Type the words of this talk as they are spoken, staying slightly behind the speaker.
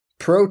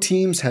Pro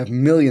teams have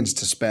millions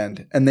to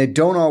spend, and they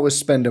don't always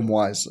spend them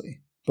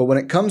wisely. But when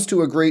it comes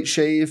to a great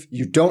shave,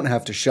 you don't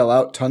have to shell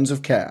out tons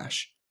of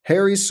cash.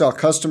 Harry's saw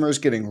customers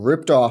getting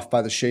ripped off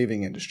by the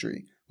shaving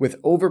industry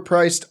with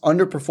overpriced,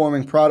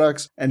 underperforming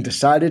products and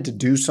decided to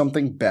do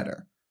something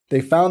better. They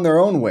found their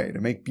own way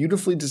to make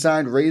beautifully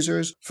designed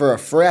razors for a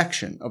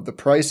fraction of the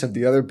price of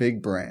the other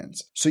big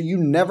brands, so you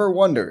never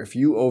wonder if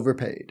you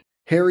overpaid.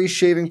 Harry's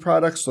shaving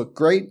products look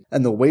great,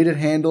 and the weighted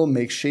handle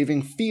makes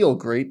shaving feel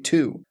great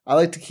too. I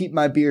like to keep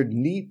my beard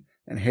neat,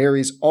 and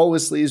Harry's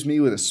always leaves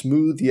me with a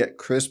smooth yet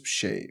crisp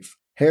shave.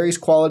 Harry's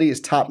quality is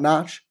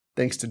top-notch,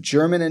 thanks to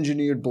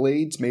German-engineered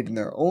blades made in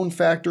their own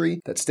factory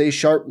that stay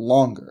sharp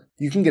longer.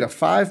 You can get a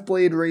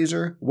 5-blade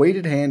razor,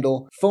 weighted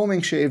handle,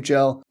 foaming shave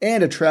gel,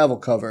 and a travel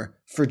cover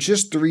for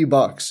just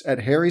 $3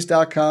 at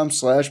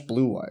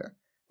harrys.com/bluewire.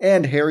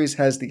 And Harry's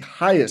has the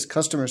highest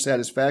customer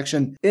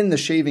satisfaction in the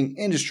shaving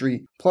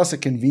industry, plus a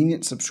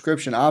convenient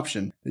subscription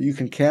option that you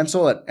can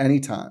cancel at any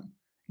time.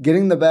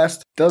 Getting the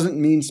best doesn't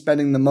mean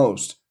spending the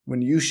most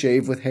when you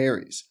shave with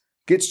Harry's.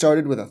 Get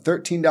started with a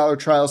 $13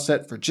 trial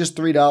set for just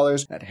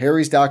 $3 at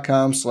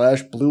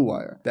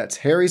harrys.com/bluewire. That's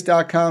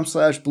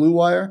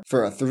harrys.com/bluewire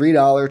for a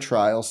 $3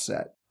 trial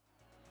set.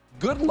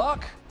 Good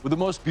luck with the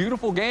most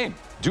beautiful game.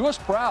 Do us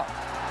proud.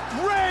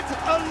 Red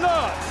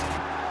alert!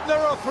 They're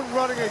up and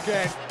running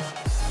again.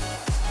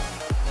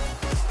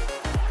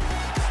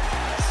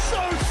 So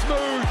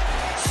smooth,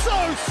 so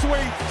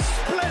sweet,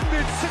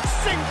 splendid,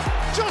 succinct,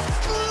 just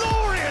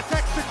glorious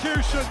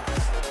execution.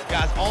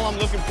 Guys, all I'm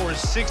looking for is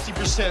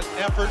 60%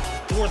 effort,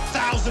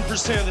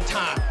 4,000% of the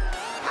time.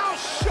 How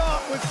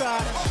sharp was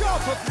that?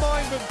 Sharp of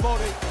mind and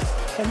body.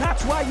 And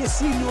that's why you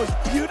see those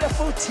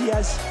beautiful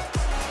tears.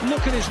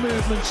 Look at his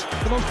movements.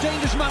 The most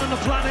dangerous man on the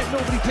planet.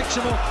 Nobody picks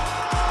him up.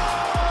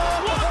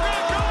 What a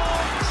goal!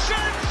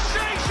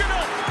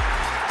 Sensational!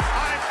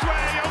 I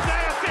swear you'll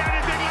never see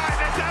anything like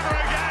this ever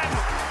again.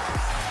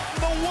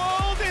 The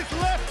world is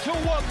left to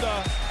wonder,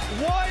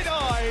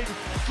 wide-eyed,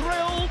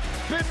 thrilled,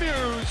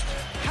 bemused.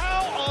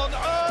 How on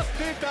earth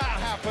did that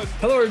happen?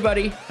 Hello,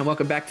 everybody, and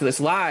welcome back to this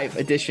live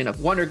edition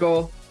of Wonder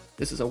Goal.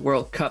 This is a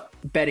World Cup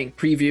betting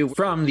preview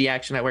from the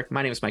Action Network.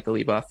 My name is Michael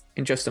Leboff.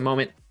 In just a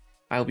moment,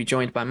 I will be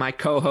joined by my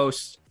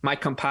co-hosts, my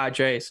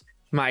compadres,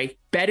 my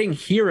betting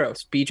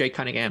heroes, BJ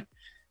Cunningham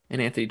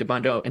and Anthony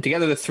Dabbundo. And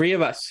together, the three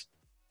of us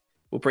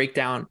will break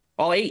down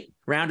all 8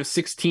 round of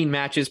 16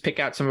 matches, pick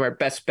out some of our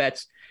best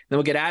bets, then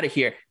we'll get out of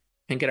here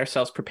and get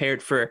ourselves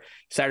prepared for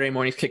Saturday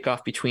morning's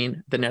kickoff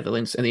between the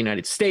Netherlands and the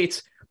United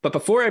States. But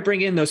before I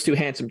bring in those two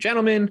handsome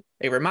gentlemen,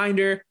 a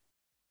reminder,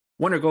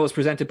 Wonder Goal is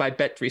presented by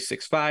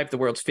Bet365, the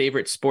world's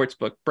favorite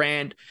sportsbook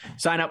brand.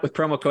 Sign up with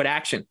promo code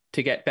ACTION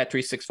to get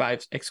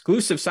Bet365's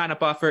exclusive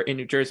sign-up offer in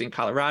New Jersey and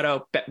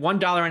Colorado. Bet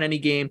 $1 on any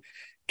game,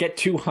 get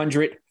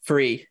 $200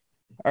 free.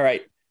 All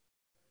right,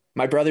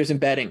 my brothers in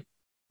betting,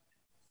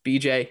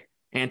 BJ,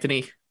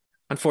 Anthony.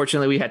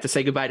 Unfortunately, we had to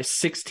say goodbye to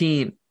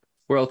 16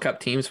 World Cup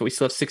teams, but we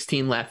still have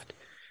 16 left.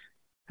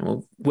 And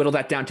we'll whittle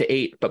that down to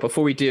 8. But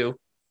before we do,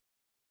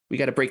 we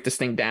got to break this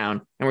thing down.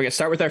 And we're going to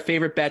start with our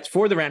favorite bets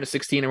for the round of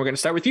 16. And we're going to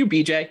start with you,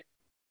 BJ,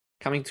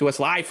 coming to us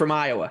live from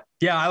Iowa.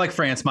 Yeah, I like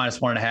France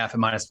 -1.5 at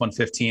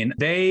 -115.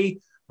 They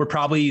were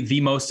probably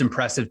the most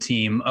impressive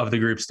team of the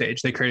group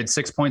stage. They created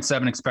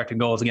 6.7 expected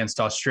goals against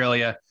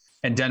Australia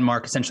and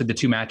Denmark, essentially the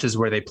 2 matches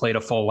where they played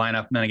a full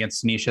lineup. And then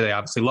against Tunisia, they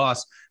obviously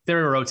lost. They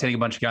were rotating a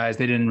bunch of guys.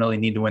 They didn't really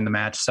need to win the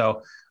match.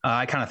 So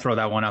I kind of throw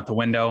that one out the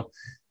window.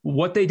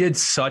 What they did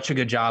such a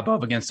good job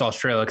of against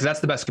Australia, because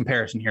that's the best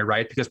comparison here,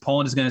 right? Because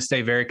Poland is going to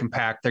stay very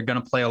compact. They're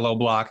going to play a low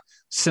block,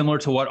 similar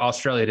to what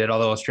Australia did,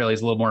 although Australia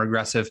is a little more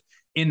aggressive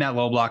in that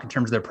low block in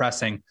terms of their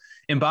pressing.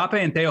 Mbappe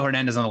and Theo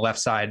Hernandez on the left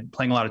side,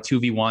 playing a lot of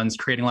 2v1s,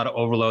 creating a lot of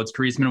overloads.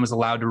 Griezmann was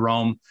allowed to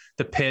roam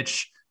the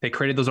pitch. They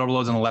created those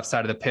overloads on the left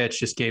side of the pitch,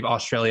 just gave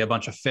Australia a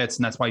bunch of fits,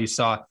 and that's why you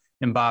saw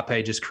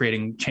Mbappe just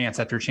creating chance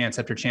after chance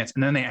after chance.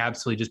 And then they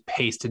absolutely just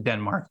pasted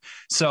Denmark.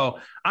 So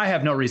I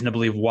have no reason to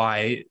believe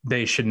why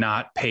they should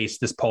not pace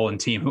this Poland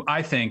team, who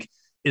I think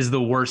is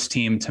the worst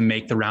team to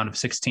make the round of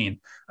 16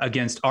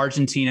 against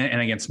Argentina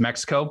and against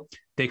Mexico.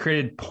 They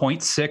created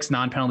 0.6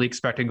 non-penalty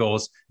expected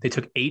goals. They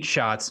took 8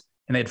 shots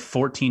and they had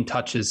 14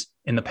 touches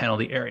in the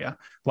penalty area.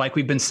 Like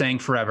we've been saying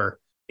forever,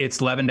 it's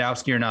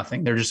Lewandowski or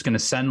nothing. They're just going to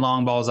send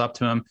long balls up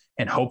to him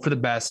and hope for the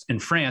best. And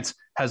France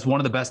has one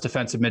of the best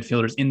defensive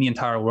midfielders in the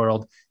entire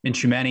world in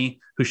Tchouameni,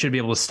 who should be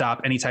able to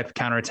stop any type of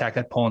counterattack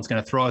that Poland's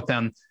going to throw at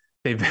them.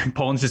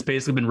 Poland's just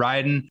basically been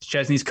riding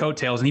Szczesny's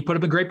coattails, and he put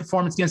up a great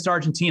performance against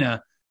Argentina,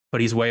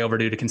 but he's way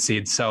overdue to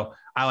concede. So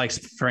I like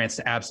France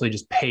to absolutely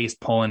just pace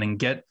Poland and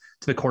get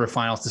to the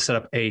quarterfinals to set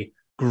up a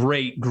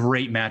great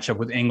matchup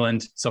with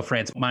England. So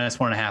France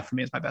 -1.5 for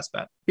me is my best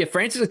bet. Yeah,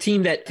 France is a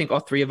team that I think all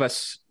three of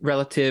us,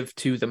 relative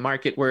to the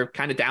market, were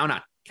kind of down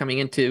on coming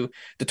into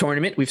the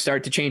tournament. We've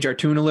started to change our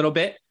tune a little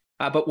bit.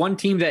 But one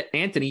team that,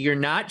 Anthony, you're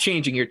not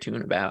changing your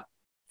tune about,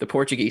 the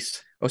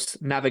Portuguese, Os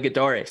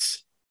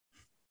Navegadores.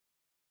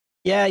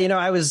 Yeah,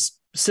 I was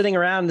sitting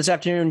around this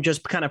afternoon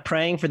just kind of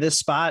praying for this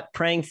spot,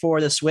 praying for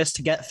the Swiss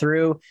to get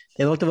through.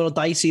 They looked a little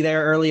dicey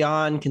there early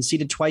on,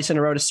 conceded twice in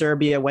a row to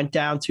Serbia, went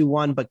down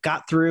 2-1, but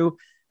got through,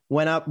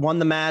 went up, won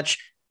the match.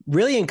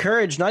 Really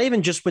encouraged, not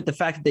even just with the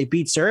fact that they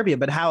beat Serbia,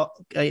 but how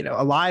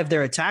alive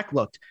their attack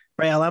looked.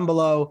 Rael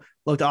Embolo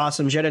looked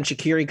awesome. Xherdan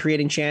Shaqiri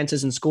creating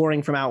chances and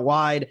scoring from out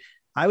wide.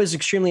 I was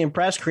extremely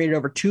impressed, created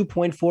over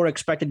 2.4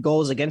 expected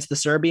goals against the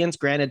Serbians.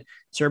 Granted,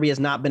 Serbia has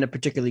not been a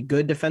particularly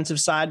good defensive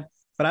side,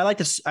 but I like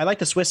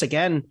the Swiss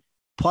again,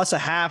 plus a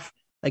half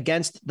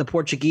against the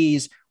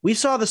Portuguese. We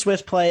saw the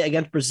Swiss play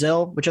against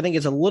Brazil, which I think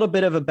is a little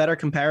bit of a better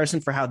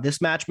comparison for how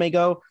this match may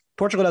go.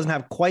 Portugal doesn't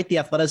have quite the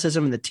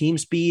athleticism and the team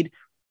speed,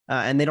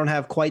 and they don't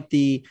have quite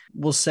the,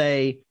 we'll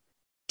say,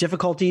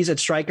 difficulties at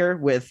striker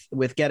with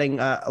getting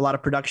a lot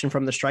of production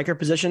from the striker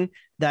position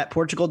that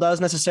Portugal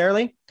does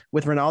necessarily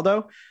with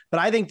Ronaldo. But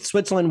I think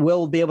Switzerland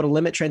will be able to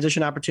limit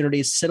transition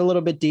opportunities, sit a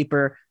little bit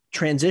deeper,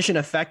 transition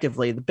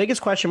effectively. The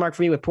biggest question mark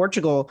for me with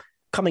Portugal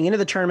coming into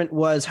the tournament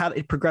was how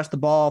they progress the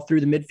ball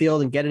through the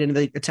midfield and get it into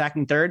the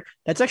attacking third.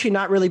 That's actually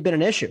not really been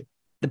an issue.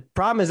 The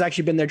problem has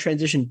actually been their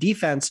transition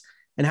defense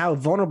and how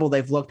vulnerable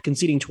they've looked,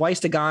 conceding twice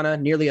to Ghana,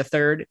 nearly a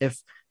third if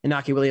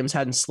Inaki Williams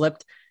hadn't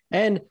slipped.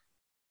 And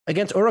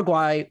against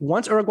Uruguay,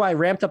 once Uruguay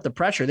ramped up the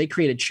pressure, they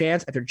created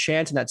chance after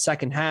chance in that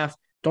second half.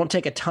 Don't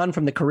take a ton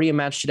from the Korea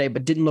match today,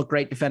 but didn't look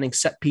great defending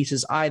set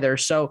pieces either.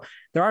 So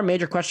there are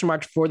major question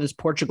marks for this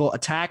Portugal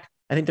attack.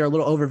 I think they're a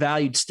little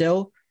overvalued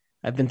still.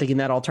 I've been thinking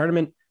that all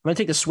tournament. I'm going to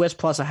take the Swiss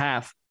plus a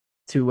half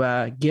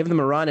to give them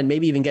a run and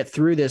maybe even get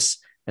through this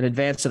and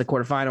advance to the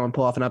quarterfinal and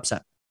pull off an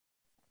upset.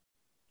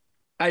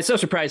 It's so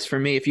surprised for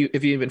me if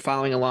you've been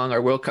following along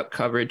our World Cup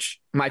coverage.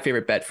 My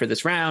favorite bet for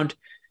this round,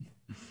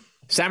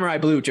 Samurai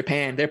Blue,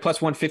 Japan. They're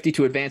plus 150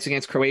 to advance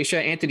against Croatia.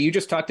 Anthony, you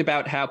just talked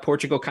about how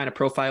Portugal kind of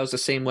profiles the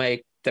same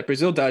way that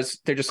Brazil does.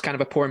 They're just kind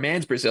of a poor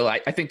man's Brazil. I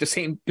think the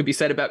same could be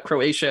said about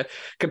Croatia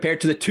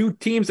compared to the two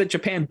teams that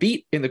Japan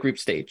beat in the group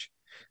stage.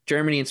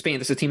 Germany and Spain.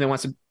 This is a team that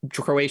wants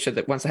Croatia,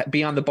 that wants to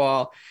be on the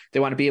ball. They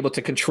want to be able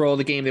to control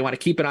the game. They want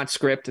to keep it on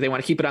script. They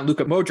want to keep it on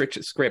Luka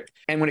Modric's script.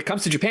 And when it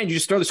comes to Japan, you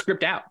just throw the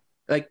script out.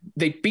 Like,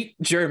 they beat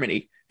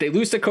Germany. They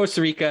lose to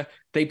Costa Rica.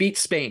 They beat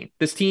Spain.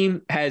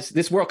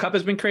 This World Cup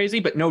has been crazy,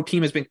 but no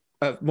team has been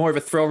more of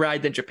a thrill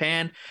ride than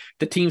Japan.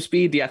 The team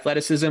speed, the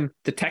athleticism,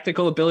 the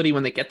technical ability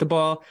when they get the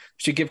ball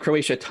should give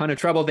Croatia a ton of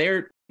trouble.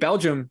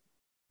 Belgium,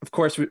 of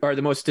course, are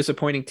the most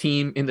disappointing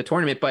team in the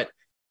tournament, but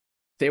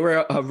they were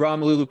a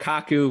Romelu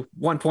Lukaku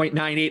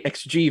 1.98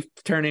 XG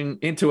turning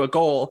into a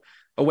goal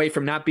away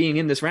from not being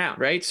in this round,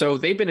 right? So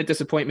they've been a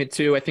disappointment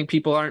too. I think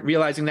people aren't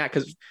realizing that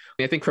because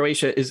I think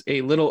Croatia is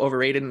a little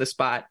overrated in the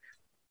spot.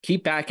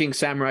 Keep backing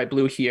Samurai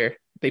Blue here.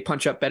 They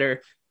punch up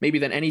better maybe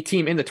than any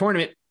team in the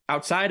tournament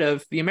outside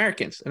of the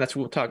Americans. And that's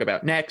what we'll talk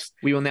about next.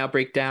 We will now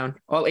break down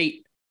all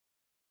 8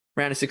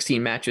 round of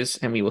 16 matches,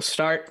 and we will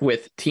start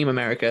with Team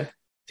America,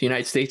 the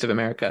United States of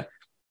America.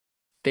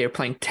 They are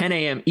playing 10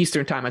 a.m.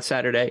 Eastern time on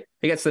Saturday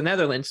against the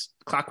Netherlands.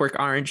 Clockwork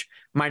Orange,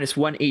 minus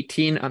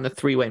 118 on the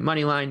three-way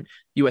money line.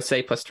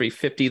 USA plus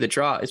 350. The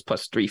draw is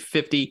plus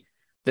 350.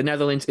 The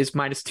Netherlands is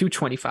minus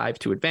 225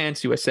 to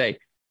advance. USA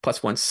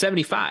plus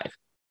 175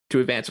 to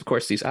advance. Of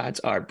course, these odds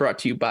are brought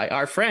to you by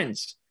our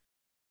friends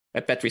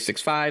at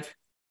Bet365.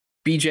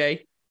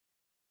 BJ,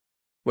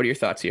 what are your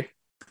thoughts here?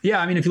 Yeah,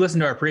 I mean, if you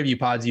listen to our preview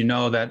pods, you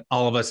know that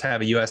all of us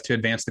have a U.S. to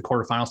advance the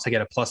quarterfinals to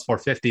get a plus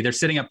 450. They're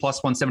sitting at plus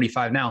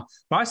 175 now,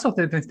 but I still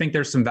think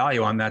there's some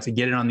value on that to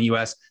get it on the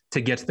U.S. to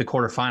get to the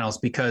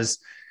quarterfinals because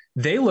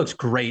they looked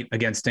great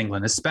against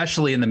England,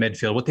 especially in the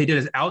midfield. What they did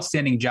is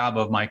outstanding job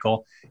of,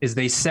 Michael, is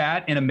they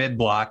sat in a mid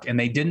block and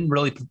they didn't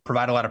really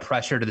provide a lot of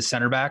pressure to the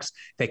center backs.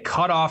 They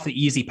cut off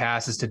the easy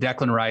passes to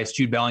Declan Rice,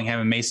 Jude Bellingham,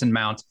 and Mason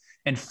Mount,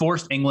 and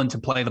forced England to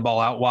play the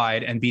ball out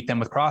wide and beat them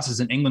with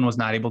crosses, and England was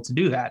not able to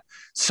do that.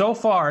 So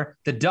far,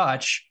 the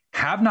Dutch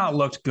have not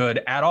looked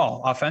good at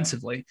all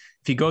offensively.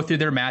 If you go through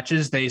their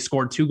matches, they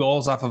scored 2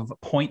 goals off of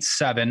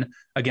 0.7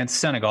 against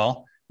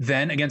Senegal.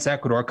 Then against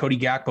Ecuador, Cody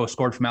Gakpo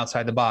scored from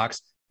outside the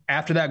box.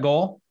 After that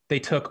goal, they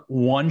took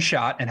 1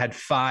 shot and had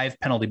 5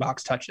 penalty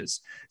box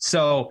touches.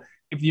 So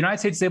if the United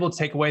States is able to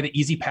take away the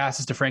easy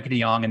passes to Frankie de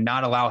Jong and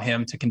not allow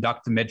him to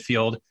conduct the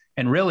midfield,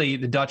 and really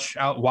the Dutch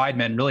out wide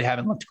men really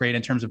haven't looked great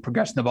in terms of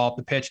progressing the ball up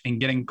the pitch and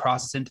getting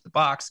crosses into the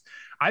box,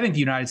 I think the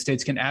United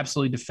States can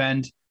absolutely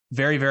defend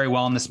very, very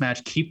well in this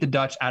match, keep the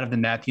Dutch out of the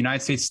net. The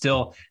United States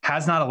still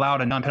has not allowed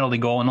a non-penalty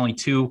goal and only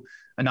 2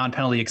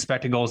 non-penalty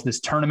expected goals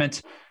this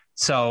tournament.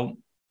 So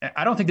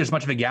I don't think there's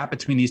much of a gap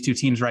between these two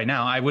teams right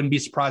now. I wouldn't be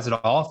surprised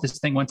at all if this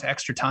thing went to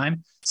extra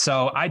time.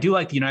 So I do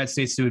like the United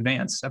States to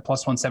advance at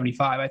plus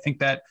 175. I think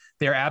that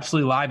they're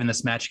absolutely live in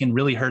this match. Can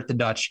really hurt the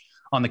Dutch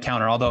on the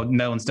counter. Although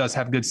Netherlands does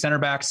have good center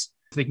backs.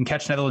 If they can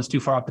catch Netherlands too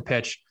far off the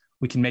pitch,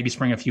 we can maybe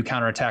spring a few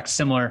counterattacks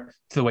similar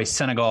to the way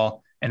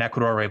Senegal and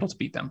Ecuador were able to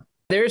beat them.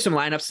 There is some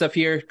lineup stuff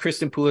here.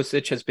 Christian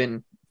Pulisic has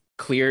been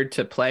cleared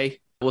to play.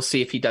 We'll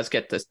see if he does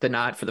get the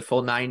nod for the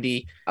full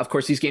 90. Of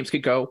course, these games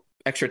could go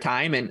extra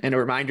time. And a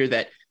reminder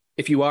that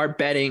if you are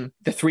betting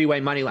the 3-way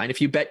money line, if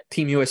you bet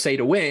Team USA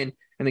to win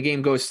and the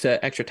game goes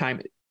to extra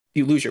time,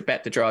 you lose your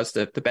bet. The draw is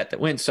the bet that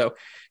wins. So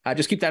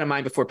just keep that in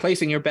mind before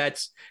placing your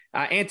bets.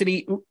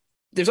 Anthony,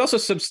 there's also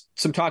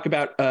some talk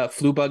about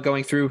flu bug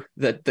going through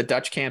the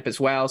Dutch camp as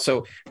well.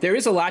 So there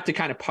is a lot to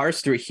kind of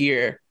parse through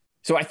here.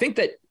 So I think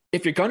that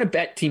if you're going to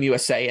bet Team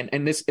USA,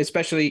 and this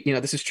especially,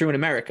 this is true in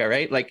America,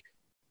 right? Like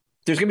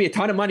there's going to be a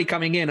ton of money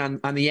coming in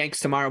on the Yanks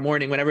tomorrow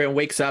morning when everyone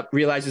wakes up,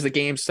 realizes the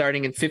game's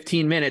starting in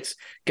 15 minutes,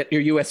 get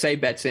your USA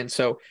bets in.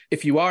 So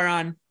if you are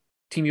on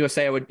Team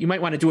USA, you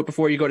might want to do it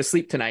before you go to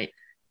sleep tonight.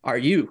 Are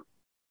you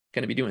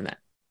going to be doing that?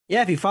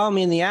 Yeah, if you follow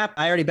me in the app,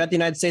 I already bet the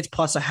United States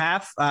plus a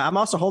half. I'm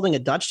also holding a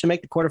Dutch to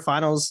make the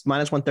quarterfinals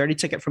minus 130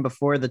 ticket from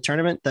before the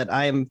tournament that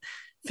I am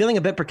feeling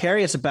a bit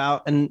precarious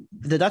about. And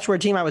the Dutch were a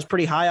team I was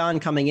pretty high on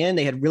coming in.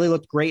 They had really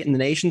looked great in the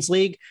Nations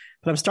League,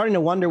 but I'm starting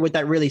to wonder what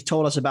that really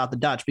told us about the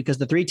Dutch, because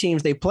the three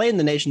teams they played in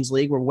the Nations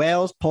League were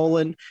Wales,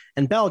 Poland,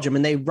 and Belgium,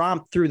 and they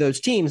romped through those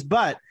teams,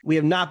 but we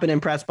have not been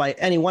impressed by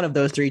any one of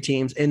those three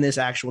teams in this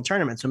actual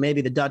tournament. So maybe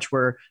the Dutch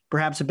were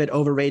perhaps a bit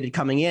overrated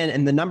coming in,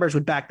 and the numbers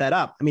would back that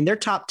up. I mean, they're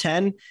top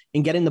 10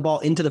 in getting the ball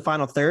into the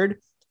final third,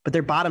 but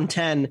they're bottom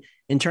 10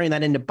 in turning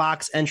that into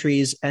box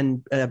entries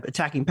and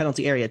attacking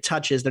penalty area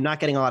touches. They're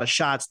not getting a lot of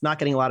shots, not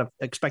getting a lot of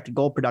expected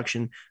goal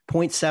production,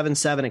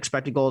 0.77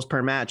 expected goals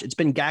per match. It's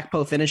been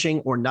Gakpo finishing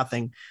or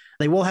nothing.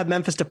 They will have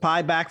Memphis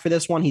Depay back for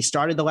this one. He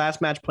started the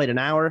last match, played an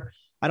hour.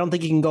 I don't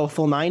think he can go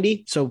full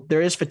 90. So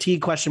there is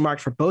fatigue question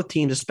marks for both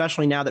teams,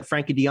 especially now that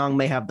Frankie de Jong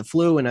may have the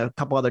flu and a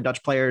couple other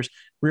Dutch players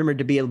rumored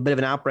to be a bit of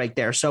an outbreak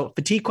there. So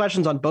fatigue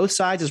questions on both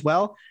sides as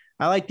well.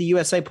 I like the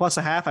USA plus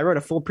a half. I wrote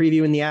a full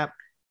preview in the app.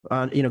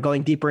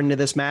 Going deeper into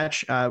this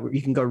match,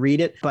 you can go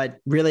read it, but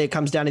really it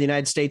comes down to the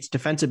United States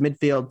defensive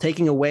midfield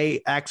taking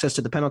away access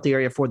to the penalty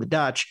area for the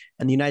Dutch,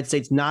 and the United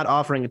States not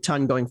offering a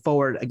ton going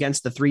forward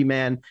against the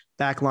 3-man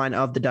back line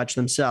of the Dutch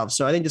themselves.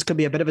 So I think this could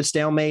be a bit of a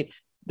stalemate.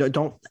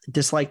 Don't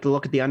dislike the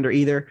look at the under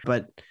either,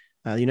 but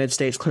the United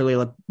States clearly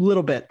a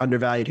little bit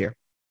undervalued here.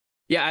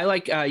 Yeah, I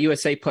like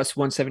USA plus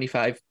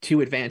 175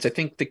 to advance. I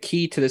think the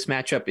key to this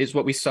matchup is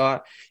what we saw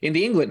in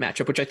the England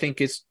matchup, which I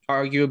think is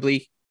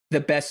arguably the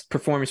best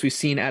performance we've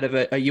seen out of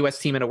a U.S.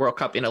 team in a World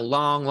Cup in a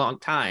long, long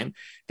time.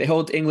 They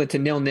hold England to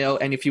 0-0.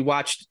 And if you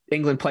watched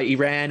England play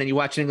Iran and you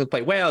watch England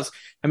play Wales,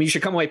 I mean, you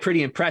should come away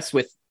pretty impressed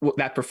with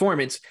that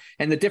performance.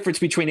 And the difference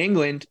between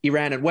England,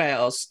 Iran, and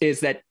Wales is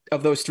that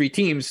of those three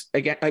teams,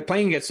 again,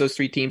 playing against those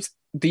three teams,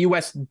 the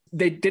U.S.,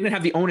 they didn't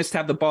have the onus to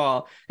have the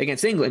ball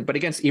against England, but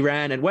against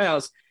Iran and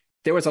Wales,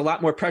 there was a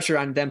lot more pressure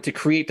on them to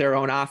create their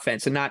own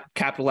offense and not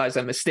capitalize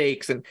on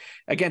mistakes. And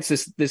against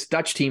this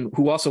Dutch team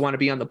who also want to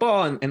be on the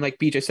ball, and like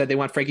BJ said, they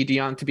want Frankie de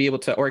Jong to be able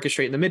to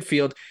orchestrate in the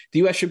midfield. The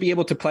U.S. should be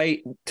able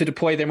to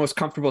deploy their most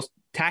comfortable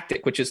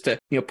tactic, which is to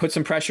put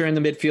some pressure in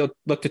the midfield,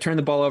 look to turn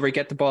the ball over,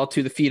 get the ball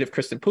to the feet of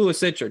Christian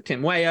Pulisic or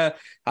Tim Weah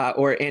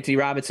or Anthony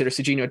Robinson or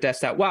Serginho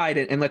Dest out wide,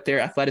 and let their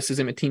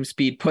athleticism and team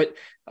speed put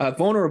a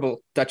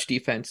vulnerable Dutch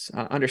defense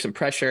under some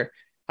pressure.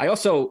 I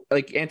also,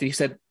 like Anthony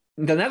said,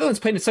 the Netherlands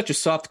played in such a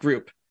soft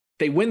group.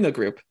 They win the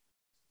group,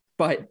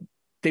 but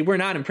they were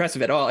not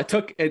impressive at all. It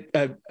took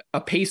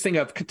a pacing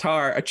of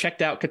Qatar, a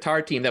checked out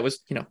Qatar team that was,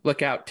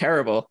 look out,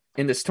 terrible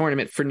in this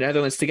tournament for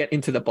Netherlands to get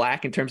into the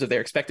black in terms of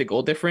their expected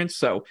goal difference.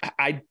 So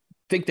I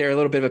think they're a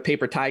little bit of a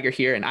paper tiger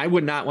here, and I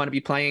would not want to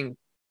be playing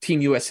Team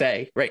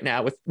USA right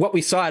now with what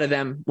we saw out of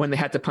them when they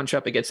had to punch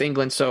up against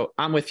England. So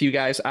I'm with you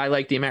guys. I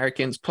like the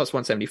Americans plus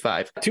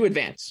 175 to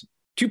advance.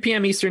 2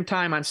 p.m. Eastern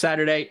time on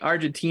Saturday,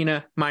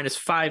 Argentina minus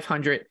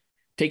 500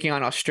 taking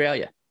on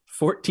Australia.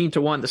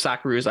 14-1, the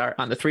Socceroos are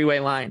on the three-way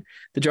line.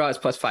 The draw is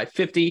plus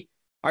 550.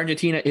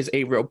 Argentina is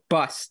a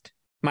robust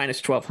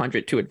minus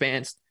 1,200 to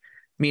advance.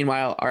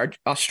 Meanwhile,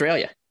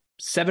 Australia,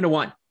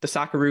 7-1, the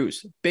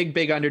Socceroos,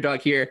 big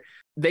underdog here.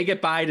 They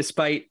get by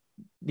despite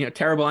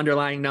terrible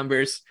underlying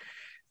numbers,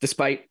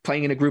 despite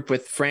playing in a group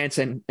with France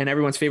and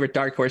everyone's favorite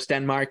dark horse,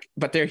 Denmark.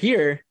 But they're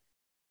here,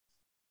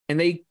 and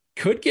they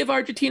could give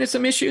Argentina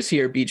some issues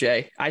here,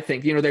 BJ. I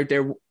think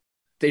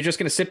they're just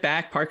going to sit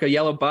back, park a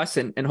yellow bus,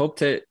 and hope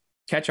to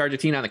catch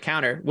Argentina on the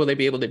counter. Will they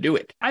be able to do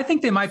it? I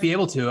think they might be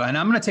able to, and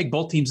I'm going to take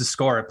both teams to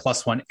score at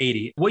plus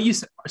 180. What you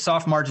saw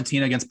from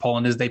Argentina against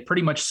Poland is they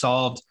pretty much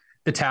solved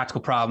the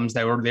tactical problems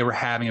they were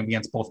having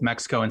against both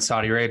Mexico and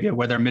Saudi Arabia,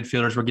 where their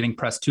midfielders were getting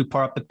pressed too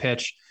far up the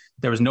pitch.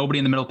 There was nobody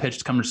in the middle pitch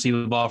to come receive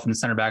the ball from the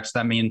center back. So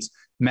that means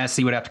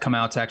Messi would have to come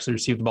out to actually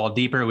receive the ball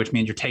deeper, which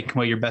means you're taking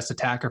away your best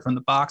attacker from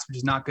the box, which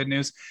is not good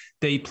news.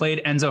 They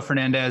played Enzo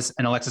Fernandez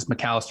and Alexis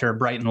McAllister,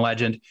 Brighton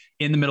legend,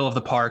 in the middle of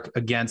the park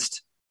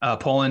against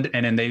Poland.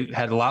 And then they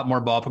had a lot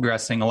more ball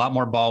progressing, a lot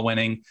more ball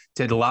winning,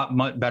 did a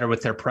lot better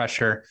with their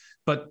pressure.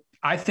 But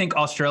I think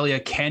Australia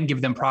can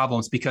give them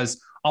problems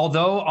because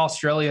although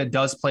Australia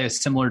does play a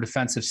similar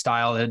defensive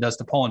style that it does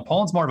to Poland,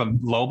 Poland's more of a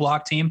low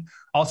block team.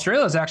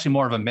 Australia is actually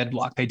more of a mid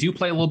block. They do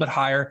play a little bit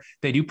higher.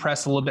 They do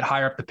press a little bit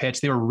higher up the pitch.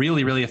 They were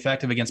really, really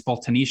effective against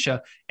both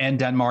Tunisia and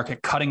Denmark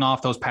at cutting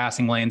off those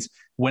passing lanes,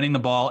 winning the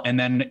ball. And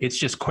then it's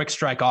just quick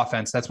strike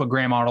offense. That's what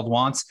Graham Arnold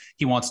wants.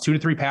 He wants 2 to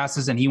 3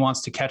 passes and he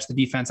wants to catch the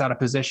defense out of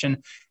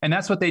position. And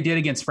that's what they did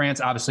against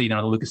France. Obviously,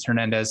 Lucas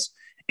Hernandez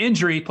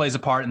Injury plays a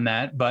part in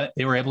that, but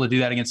they were able to do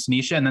that against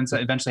Tunisia, and then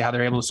eventually how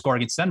they're able to score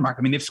against Denmark.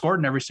 I mean, they've scored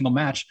in every single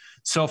match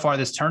so far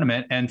this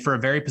tournament, and for a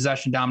very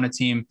possession-dominant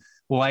team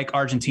like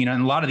Argentina,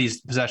 and a lot of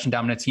these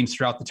possession-dominant teams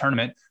throughout the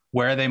tournament,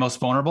 where are they most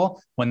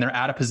vulnerable? When they're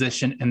out of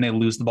position and they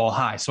lose the ball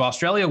high. So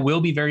Australia will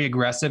be very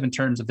aggressive in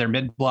terms of their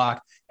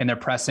mid-block and their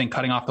pressing,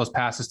 cutting off those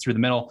passes through the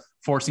middle,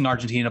 forcing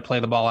Argentina to play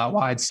the ball out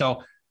wide.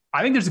 So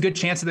I think there's a good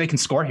chance that they can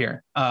score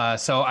here.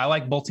 So I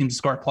like both teams to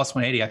score at plus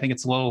 180. I think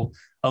it's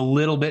a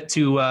little bit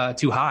too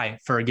high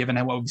for given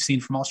what we've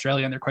seen from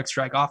Australia and their quick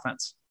strike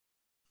offense.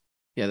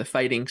 Yeah, the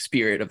fighting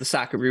spirit of the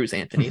Socceroos,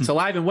 Anthony. It's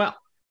alive and well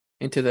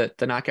into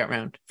the knockout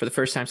round for the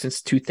first time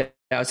since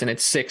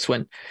 2006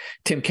 when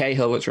Tim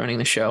Cahill was running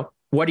the show.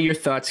 What are your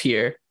thoughts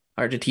here,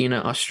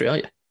 Argentina,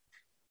 Australia?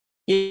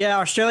 Yeah,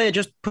 Australia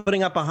just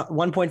putting up a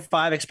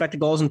 1.5 expected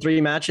goals in 3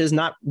 matches.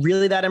 Not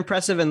really that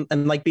impressive.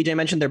 And like BJ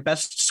mentioned, their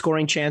best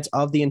scoring chance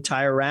of the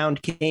entire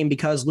round came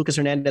because Lucas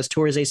Hernandez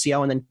tore his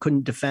ACL and then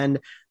couldn't defend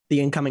the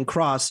incoming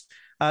cross.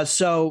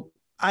 So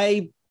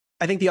I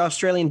think the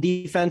Australian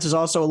defense is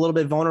also a little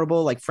bit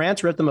vulnerable. Like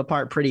France ripped them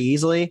apart pretty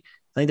easily.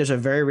 I think there's a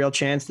very real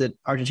chance that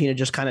Argentina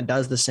just kind of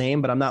does the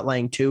same, but I'm not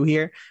laying 2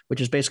 here,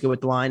 which is basically what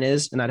the line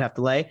is, and I'd have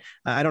to lay.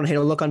 I don't hate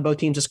a look on both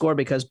teams to score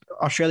because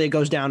Australia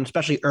goes down,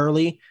 especially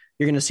early.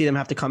 You're going to see them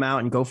have to come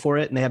out and go for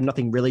it, and they have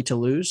nothing really to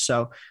lose.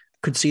 So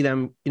could see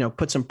them,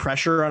 put some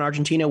pressure on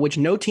Argentina, which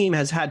no team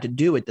has had to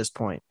do at this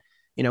point.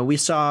 We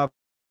saw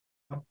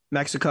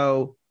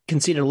Mexico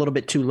conceded a little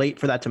bit too late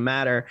for that to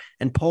matter,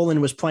 and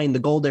Poland was playing the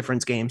goal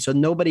difference game. So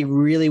nobody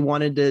really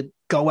wanted to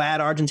go at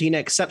Argentina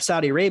except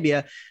Saudi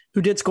Arabia,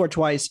 who did score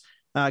twice.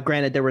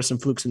 Granted, there were some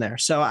flukes in there.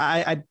 So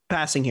I'm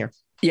passing here.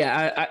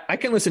 Yeah, I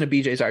can listen to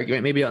BJ's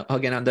argument. Maybe I'll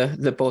get on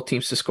the both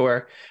teams to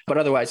score, but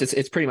otherwise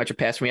it's pretty much a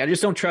pass for me. I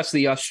just don't trust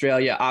the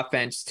Australia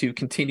offense to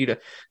continue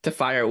to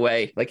fire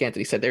away. Like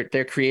Anthony said,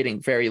 they're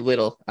creating very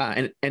little,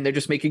 and they're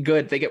just making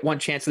good. They get one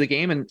chance of the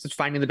game and it's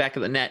finding the back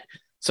of the net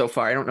so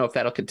far. I don't know if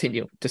that'll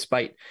continue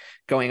despite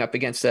going up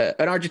against an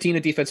Argentina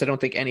defense I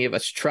don't think any of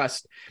us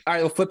trust. All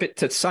right, we'll flip it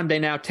to Sunday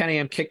now. 10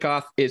 a.m.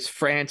 kickoff is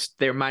France.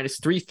 They're minus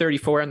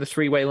 334 on the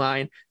 3-way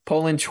line.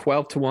 Poland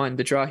 12-1.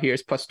 The draw here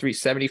is plus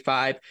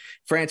 375.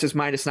 France is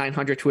minus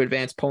 900 to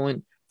advance.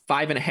 Poland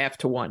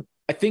 5.5-1.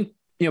 I think,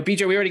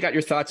 BJ, we already got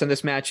your thoughts on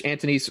this match.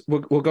 Anthony's,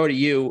 we'll go to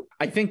you.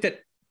 I think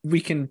that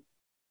we can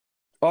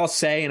all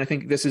say, and I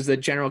think this is the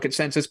general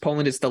consensus,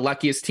 Poland is the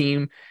luckiest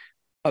team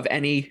of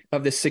any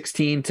of the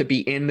 16 to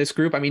be in this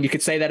group. I mean, you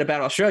could say that about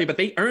Australia, but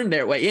they earned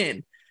their way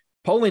in.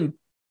 Poland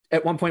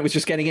at one point was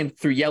just getting in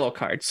through yellow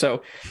cards.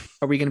 So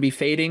are we going to be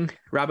fading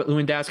Robert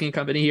Lewandowski and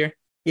company here?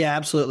 Yeah,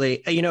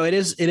 absolutely. It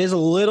is a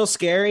little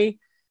scary.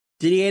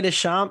 Didier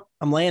Deschamps,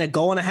 I'm laying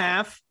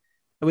 1.5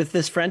 with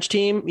this French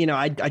team.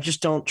 I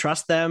just don't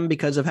trust them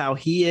because of how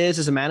he is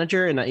as a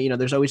manager. And,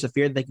 there's always the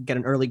fear that they can get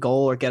an early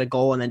goal or get a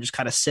goal and then just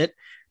kind of sit.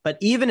 But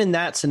even in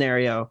that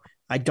scenario,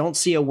 I don't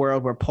see a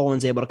world where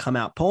Poland's able to come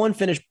out. Poland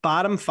finished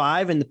bottom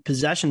 5 in the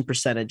possession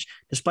percentage,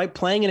 despite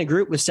playing in a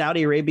group with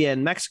Saudi Arabia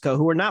and Mexico,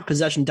 who are not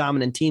possession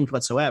dominant teams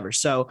whatsoever.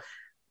 So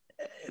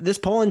this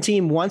Poland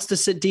team wants to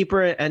sit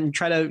deeper and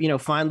try to,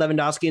 find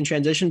Lewandowski in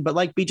transition. But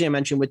like BJ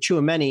mentioned with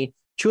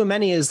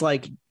Tchouaméni is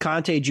like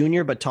Conte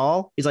Jr., but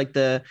tall. He's like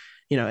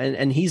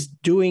and he's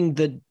doing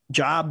the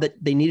job that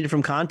they needed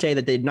from Conte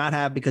that they did not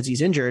have because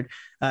he's injured.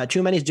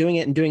 Tchouaméni is doing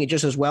it and doing it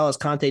just as well as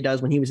Conte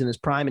does when he was in his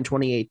prime in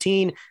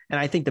 2018. And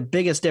I think the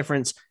biggest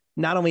difference,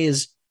 not only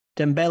is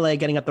Dembele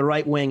getting up the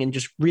right wing and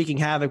just wreaking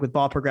havoc with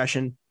ball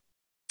progression,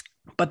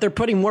 but they're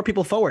putting more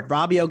people forward.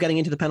 Rabiot getting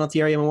into the penalty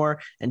area more,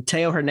 and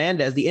Theo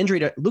Hernandez. The injury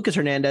to Lucas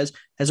Hernandez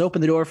has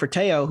opened the door for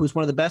Theo, who's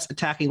one of the best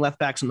attacking left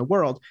backs in the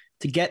world,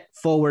 to get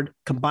forward,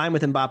 combine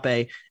with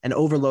Mbappe, and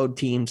overload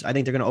teams. I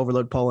think they're going to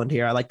overload Poland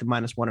here. I like the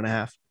minus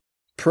 1.5.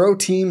 Pro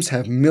teams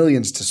have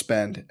millions to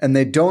spend, and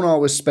they don't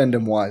always spend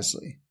them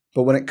wisely.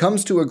 But when it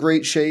comes to a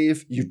great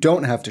shave, you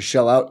don't have to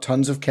shell out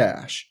tons of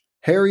cash.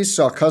 Harry's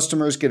saw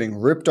customers getting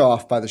ripped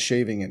off by the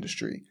shaving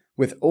industry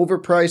with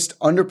overpriced,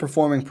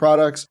 underperforming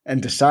products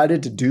and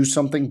decided to do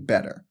something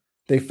better.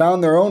 They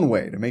found their own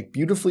way to make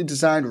beautifully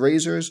designed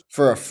razors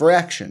for a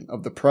fraction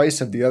of the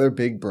price of the other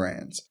big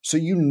brands, so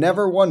you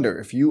never wonder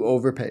if you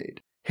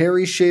overpaid.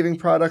 Harry's shaving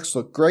products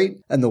look great,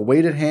 and the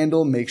weighted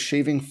handle makes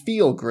shaving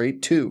feel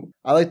great too.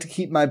 I like to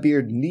keep my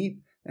beard neat,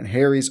 and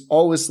Harry's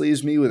always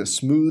leaves me with a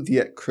smooth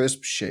yet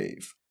crisp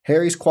shave.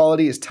 Harry's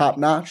quality is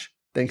top-notch,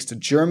 thanks to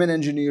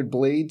German-engineered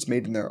blades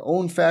made in their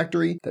own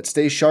factory that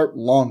stay sharp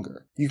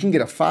longer. You can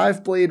get a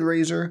 5-blade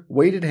razor,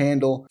 weighted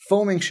handle,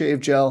 foaming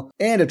shave gel,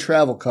 and a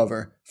travel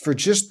cover for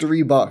just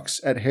 $3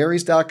 at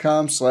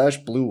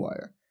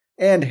harrys.com/bluewire.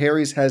 And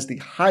Harry's has the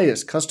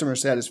highest customer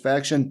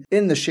satisfaction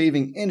in the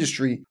shaving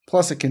industry,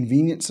 plus a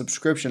convenient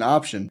subscription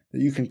option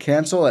that you can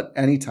cancel at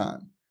any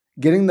time.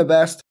 Getting the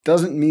best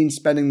doesn't mean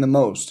spending the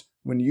most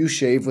when you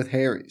shave with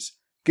Harry's.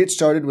 Get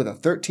started with a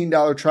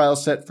 $13 trial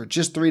set for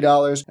just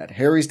 $3 at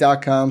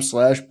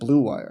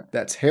harrys.com/bluewire.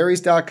 That's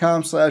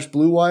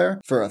harrys.com/bluewire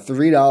for a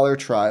 $3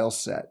 trial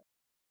set.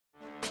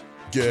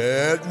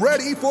 Get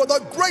ready for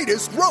the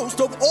greatest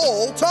roast of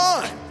all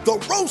time. The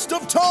Roast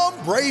of Tom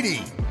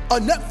Brady, a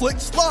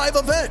Netflix live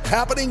event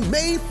happening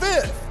May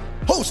 5th.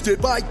 Hosted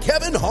by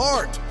Kevin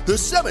Hart, the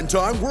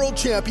 7-time world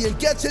champion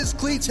gets his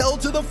cleats held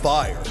to the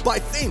fire by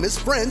famous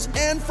friends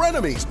and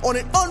frenemies on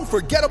an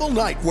unforgettable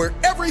night where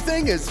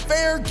everything is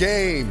fair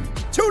game.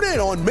 Tune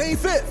in on May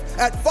 5th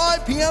at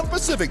 5 p.m.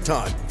 Pacific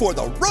time for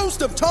The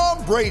Roast of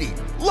Tom Brady,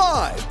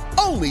 live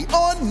only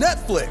on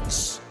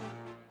Netflix.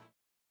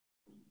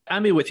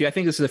 I'm with you. I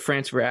think this is a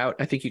France route.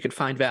 I think you could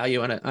find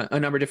value in a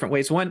number of different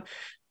ways. One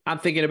I'm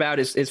thinking about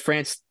is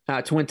France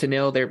to win to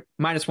nil. They're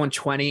minus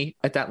 120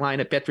 at that line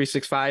at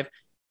Bet365.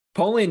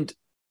 Poland,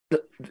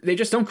 they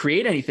just don't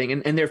create anything,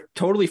 and they're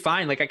totally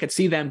fine. Like I could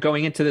see them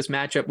going into this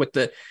matchup with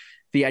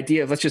the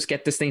idea of let's just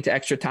get this thing to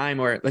extra time,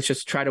 or let's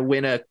just try to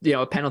win a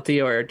penalty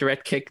or a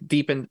direct kick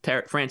deep in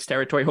France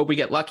territory. Hope we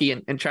get lucky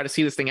and try to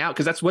see this thing out,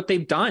 because that's what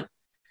they've done.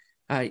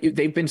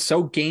 They've been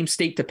so game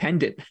state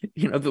dependent.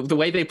 The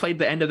way they played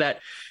the end of that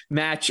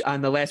match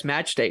on the last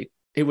match day,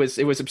 it was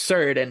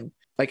absurd. And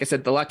like I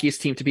said, the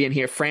luckiest team to be in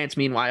here. France,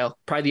 meanwhile,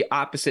 probably the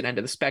opposite end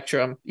of the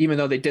spectrum. Even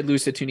though they did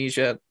lose to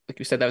Tunisia, like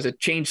you said, that was a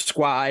changed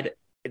squad.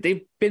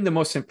 They've been the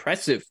most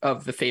impressive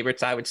of the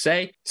favorites, I would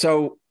say.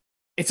 So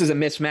this is a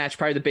mismatch,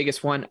 probably the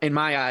biggest one in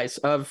my eyes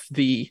of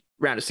the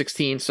round of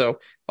 16. So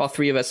all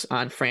three of us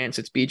on France.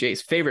 It's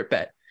BJ's favorite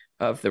bet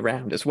of the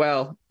round as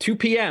well. 2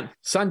 p.m.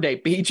 Sunday,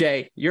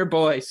 BJ, your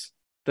boys,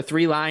 the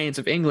Three Lions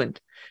of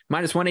England,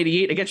 minus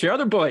 188 against your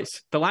other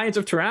boys, the Lions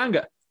of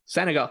Teranga.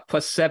 Senegal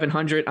plus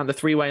 700 on the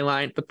three-way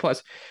line.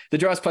 The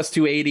draw is plus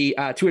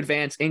 280 to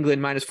advance.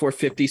 England minus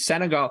 450.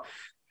 Senegal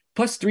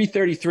plus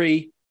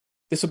 333.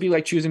 This will be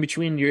like choosing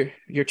between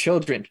your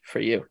children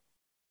for you.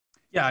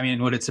 Yeah, I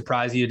mean, would it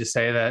surprise you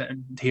to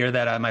hear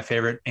that my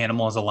favorite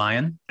animal is a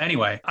lion?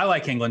 Anyway, I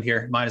like England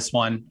here,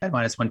 -1 at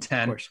minus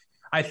 110.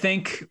 I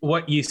think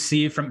what you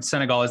see from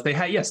Senegal is they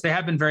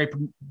have been very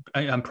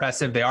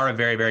impressive. They are a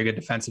very, very good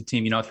defensive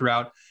team.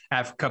 Throughout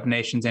Africa Cup of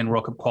Nations and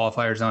World Cup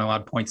qualifiers, they only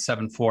allowed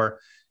 0.74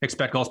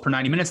 expected goals per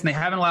 90 minutes, and they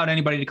haven't allowed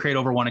anybody to create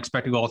over one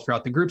expected goal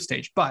throughout the group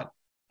stage. But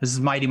this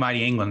is mighty,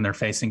 mighty England they're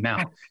facing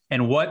now.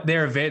 And what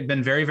they've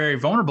been very, very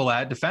vulnerable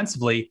at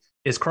defensively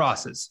is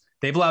crosses.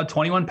 They've allowed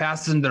 21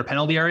 passes into their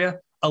penalty area.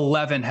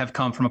 11 have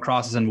come from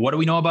crosses. And what do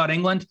we know about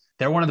England?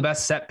 They're one of the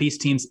best set piece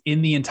teams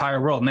in the entire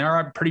world, and they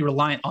are pretty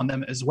reliant on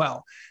them as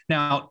well.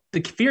 Now,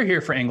 the fear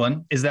here for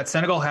England is that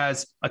Senegal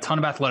has a ton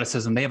of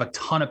athleticism. They have a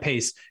ton of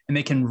pace, and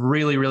they can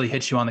really, really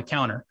hit you on the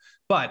counter.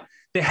 But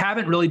they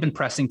haven't really been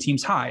pressing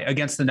teams high.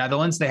 Against the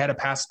Netherlands, they had a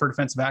pass per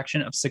defensive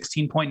action of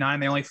 16.9.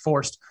 They only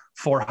forced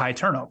 4 high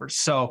turnovers.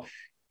 So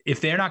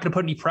if they're not going to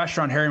put any pressure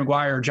on Harry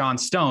Maguire or John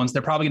Stones,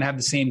 they're probably going to have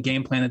the same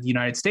game plan that the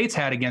United States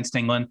had against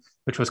England,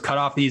 which was cut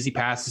off the easy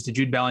passes to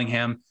Jude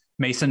Bellingham,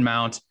 Mason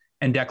Mount,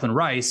 and Declan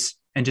Rice,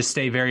 and just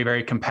stay very,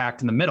 very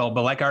compact in the middle.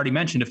 But like I already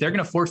mentioned, if they're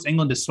going to force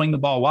England to swing the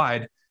ball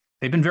wide,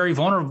 they've been very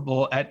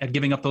vulnerable at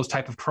giving up those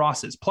type of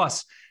crosses.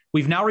 Plus,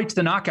 we've now reached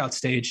the knockout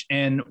stage.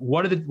 And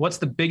what's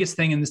the biggest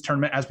thing in this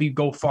tournament as we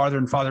go farther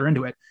and farther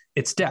into it?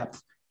 It's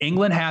depth.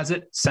 England has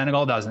it.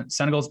 Senegal doesn't.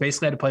 Senegal's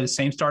basically had to play the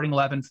same starting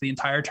 11 for the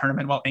entire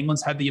tournament, while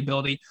England's had the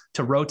ability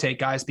to rotate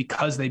guys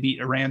because they beat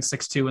Iran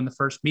 6-2 in the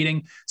first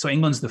meeting. So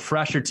England's the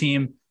fresher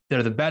team.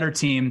 They're the better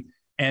team.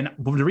 And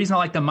the reason I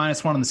like them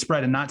 -1 on the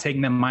spread and not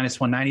taking them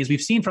 -190, as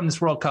we've seen from this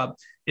World Cup,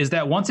 is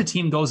that once a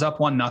team goes up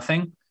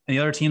 1-0 and the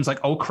other team's like,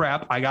 oh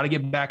crap, I got to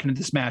get back into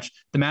this match,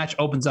 the match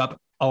opens up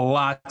a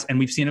lot. And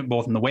we've seen it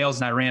both in the Wales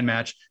and Iran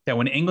match, that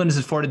when England is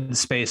afforded the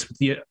space with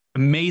the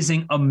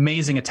amazing,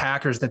 amazing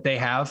attackers that they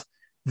have,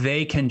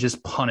 they can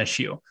just punish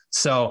you.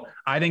 So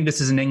I think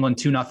this is an England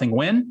 2-0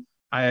 win.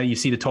 You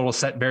see the total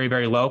set very,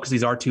 very low because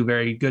these are two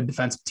very good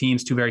defensive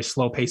teams, two very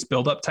slow pace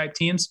build-up type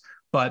teams.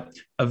 But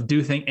I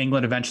do think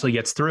England eventually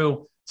gets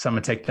through. So I'm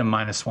going to take them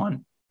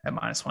 -1 at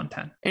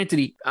 -110.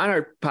 Anthony, on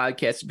our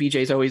podcast,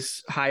 BJ's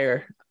always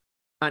higher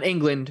on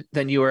England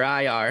than you or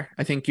I are.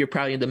 I think you're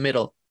probably in the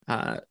middle.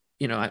 I'm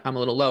a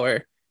little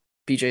lower.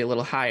 BJ a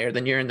little higher,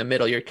 then you're in the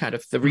middle. You're kind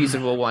of the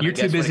reasonable one. You're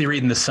too busy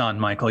reading the Sun,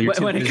 Michael. You're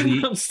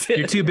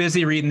too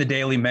busy reading the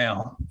Daily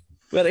Mail.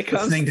 When it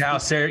comes listening to how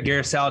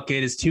Gareth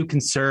Southgate is too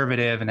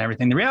conservative and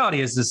everything. The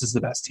reality is this is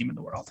the best team in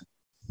the world.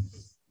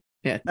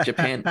 Yeah,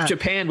 Japan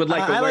would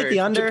like a word. Like the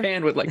under.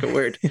 Japan would like a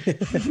word.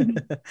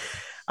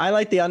 I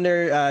like the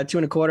under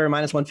 2.25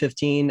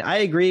 -115. I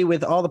agree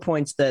with all the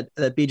points that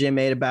BJ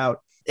made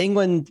about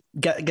England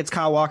gets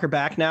Kyle Walker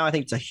back now. I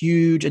think it's a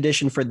huge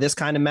addition for this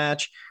kind of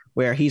match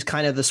where he's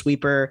kind of the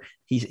sweeper.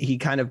 He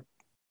kind of,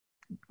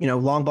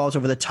 long balls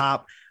over the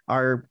top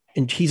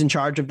he's in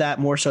charge of that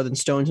more so than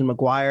Stones and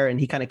Maguire. And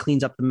he kind of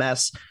cleans up the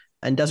mess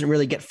and doesn't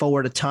really get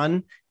forward a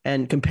ton.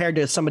 And compared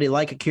to somebody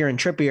like a Kieran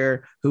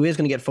Trippier, who is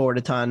going to get forward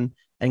a ton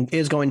and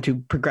is going to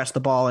progress the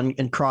ball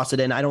and cross it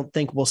in, I don't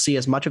think we'll see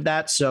as much of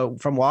that. So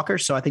from Walker.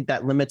 So I think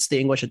that limits the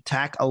English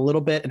attack a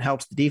little bit and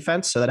helps the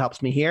defense. So that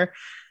helps me here.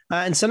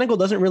 And Senegal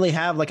doesn't really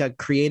have like a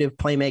creative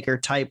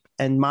playmaker type,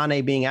 and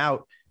Mane being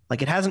out,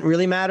 like it hasn't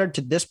really mattered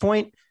to this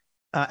point.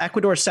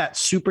 Ecuador sat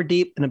super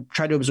deep and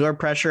tried to absorb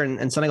pressure,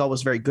 and Senegal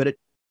was very good at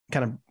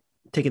kind of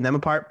taking them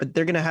apart, but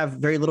they're going to have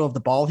very little of the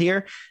ball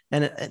here.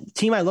 And a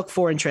team I look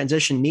for in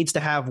transition needs to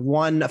have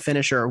one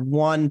finisher,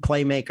 one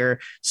playmaker,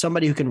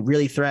 somebody who can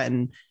really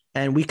threaten.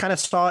 And we kind of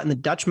saw it in the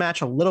Dutch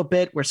match a little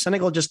bit where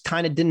Senegal just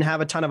kind of didn't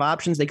have a ton of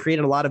options. They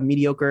created a lot of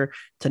mediocre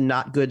to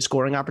not good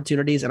scoring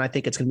opportunities. And I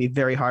think it's going to be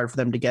very hard for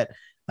them to get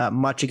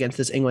much against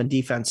this England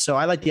defense. So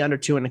I like the under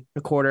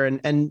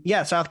 2.25. And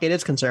yeah, Southgate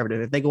is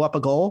conservative. If they go up a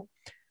goal,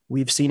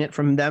 we've seen it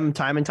from them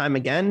time and time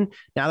again.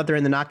 Now that they're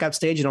in the knockout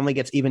stage, it only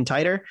gets even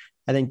tighter.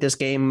 I think this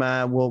game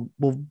will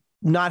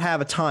not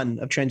have a ton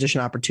of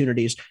transition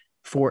opportunities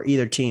for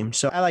either team.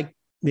 So I like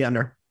the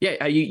under.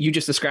 Yeah, you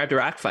just described a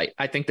rock fight.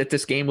 I think that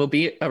this game will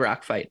be a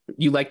rock fight.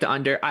 You like the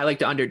under. I like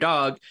the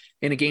underdog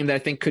in a game that I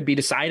think could be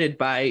decided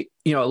by,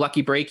 a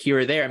lucky break here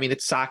or there. I mean,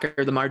 it's soccer.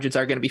 The margins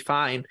are going to be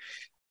fine.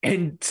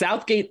 And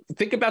Southgate,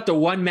 think about the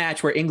one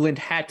match where England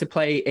had to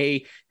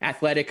play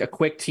a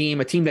quick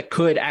team, a team that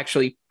could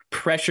actually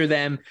pressure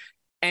them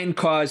and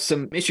cause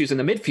some issues in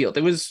the midfield.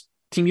 It was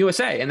Team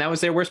USA, and that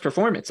was their worst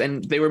performance.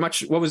 And they were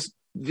what was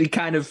the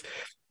kind of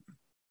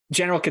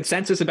general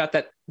consensus about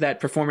that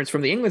performance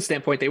from the England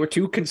standpoint? They were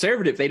too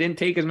conservative. They didn't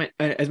take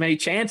as many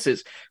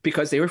chances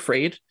because they were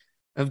afraid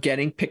of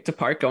getting picked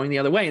apart going the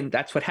other way. And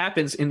that's what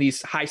happens in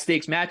these high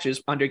stakes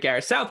matches under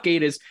Gareth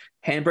Southgate is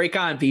handbrake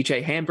on,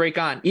 VJ, handbrake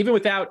on. Even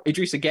without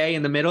Idrissa Gueye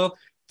in the middle,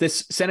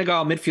 this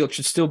Senegal midfield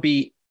should still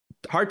be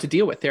hard to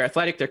deal with. They're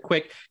athletic, they're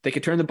quick, they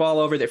can turn the ball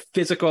over, they're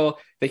physical,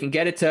 they can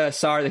get it to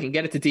Sarr, they can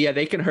get it to Dia,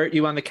 they can hurt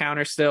you on the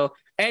counter still.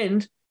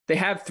 And they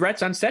have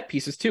threats on set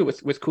pieces too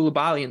with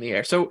Koulibaly in the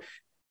air. So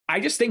I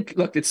just think,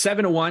 look, it's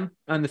 7-1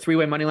 on the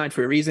three-way money line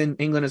for a reason.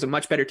 England is a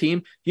much better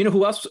team. You know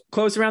who else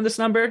closed around this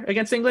number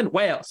against England?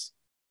 Wales.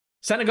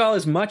 Senegal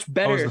is much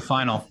better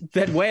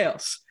than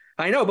Wales.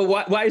 I know,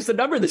 but why is the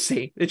number the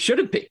same? It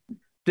shouldn't be.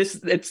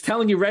 It's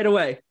telling you right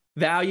away.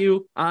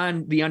 Value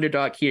on the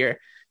underdog here.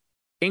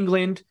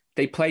 England,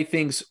 they play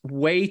things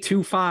way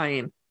too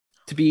fine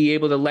to be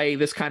able to lay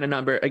this kind of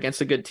number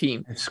against a good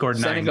team. They've scored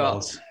 9 Senegal,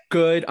 goals.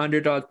 Good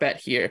underdog bet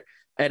here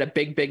at a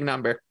big, big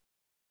number.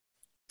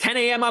 10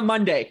 a.m. on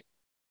Monday.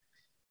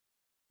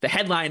 The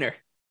headliner,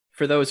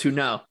 for those who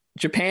know,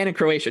 Japan and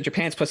Croatia.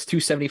 Japan's plus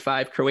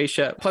 275,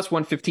 Croatia plus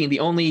 115. The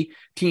only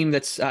team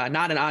that's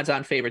not an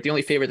odds-on favorite, the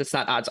only favorite that's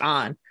not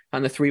odds-on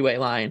the three-way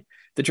line.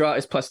 The draw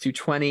is plus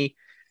 220.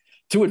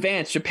 To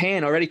advance,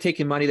 Japan already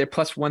taking money. They're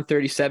plus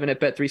 137 at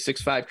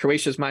Bet365.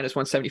 Croatia's minus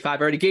 175.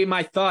 I already gave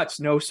my thoughts.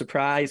 No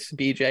surprise,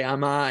 BJ.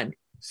 I'm on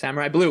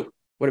Samurai Blue.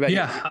 What about you?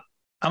 Yeah,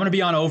 I'm going to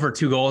be on over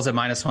 2 goals at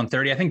minus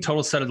 130. I think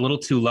total set a little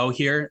too low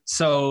here.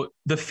 So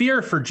the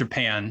fear for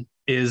Japan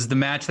is the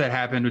match that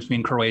happened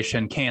between Croatia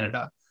and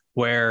Canada,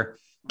 where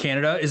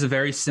Canada is a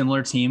very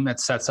similar team that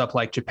sets up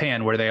like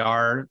Japan, where they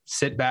are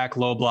sit back,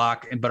 low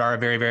block, but are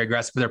very, very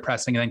aggressive with their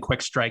pressing and then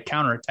quick strike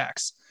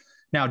counterattacks.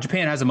 Now,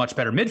 Japan has a much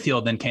better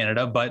midfield than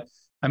Canada, but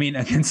I mean,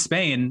 against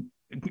Spain,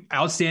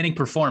 outstanding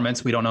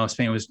performance. We don't know if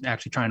Spain was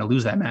actually trying to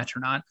lose that match or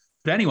not.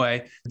 But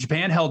anyway,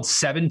 Japan held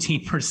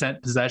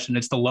 17% possession.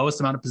 It's the lowest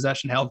amount of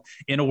possession held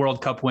in a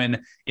World Cup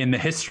win in the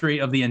history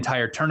of the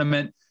entire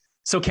tournament.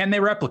 So can they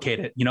replicate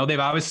it? They've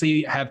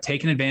obviously have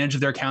taken advantage of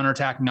their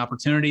counterattacking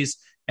opportunities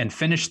and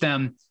finished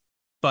them.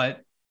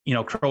 But,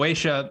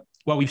 Croatia,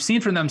 what we've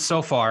seen from them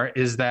so far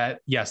is that,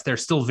 yes, they're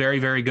still very,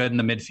 very good in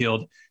the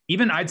midfield.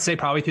 Even I'd say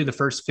probably through the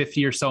first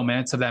 50 or so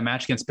minutes of that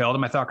match against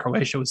Belgium, I thought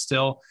Croatia was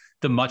still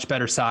the much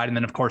better side. And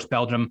then, of course,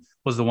 Belgium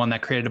was the one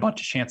that created a bunch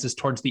of chances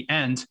towards the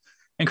end.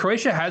 And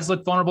Croatia has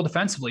looked vulnerable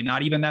defensively,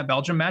 not even that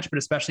Belgium match, but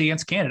especially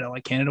against Canada.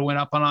 Like Canada went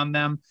up on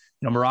them.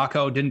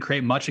 Morocco didn't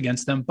create much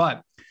against them,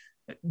 but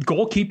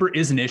goalkeeper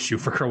is an issue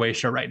for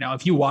Croatia right now.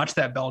 If you watch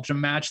that Belgium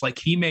match, like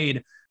he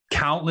made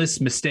countless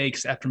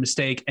mistakes after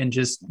mistake and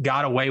just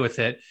got away with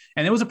it.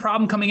 And it was a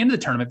problem coming into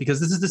the tournament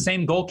because this is the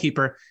same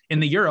goalkeeper in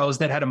the Euros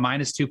that had a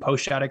 -2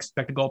 post-shot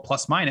expected goal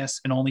plus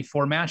minus in only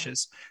 4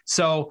 matches.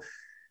 So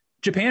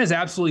Japan is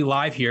absolutely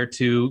live here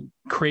to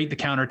create the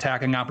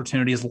counterattacking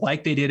opportunities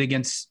like they did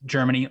against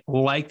Germany,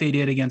 like they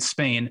did against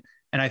Spain.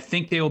 And I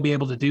think they will be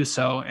able to do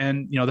so.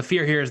 And, the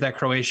fear here is that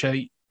Croatia,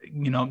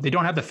 they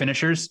don't have the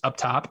finishers up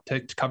top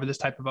to cover this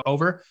type of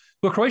over.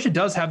 But Croatia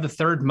does have the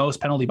 3rd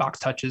most penalty box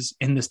touches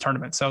in this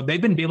tournament. So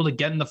they've been able to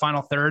get in the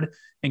final third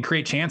and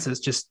create chances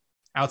just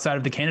outside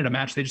of the Canada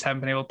match. They just haven't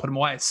been able to put them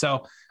away.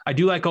 So I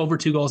do like over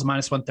 2 goals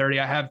minus 130.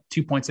 I have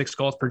 2.6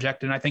 goals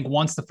projected. And I think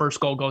once the first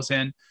goal goes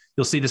in,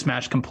 you'll see this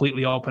match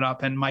completely open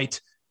up and might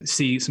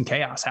see some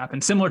chaos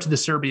happen, similar to the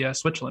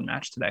Serbia-Switzerland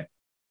match today.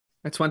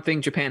 That's one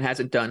thing Japan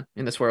hasn't done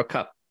in this World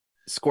Cup.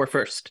 Score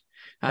first.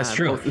 That's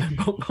true.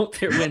 Both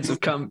their wins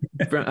have come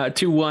from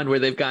 2-1 where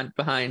they've gone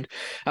behind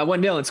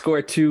 1-0 and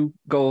scored 2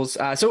 goals.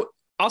 So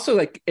also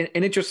like an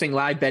interesting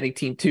live betting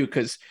team too,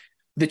 because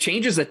the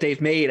changes that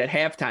they've made at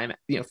halftime,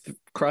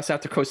 cross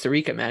out the Costa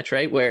Rica match,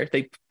 right, where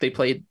they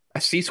played a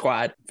C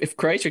squad. If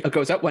Croatia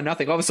goes up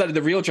 1-0, all of a sudden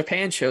the real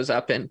Japan shows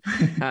up and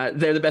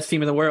they're the best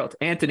team in the world.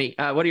 Anthony,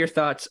 what are your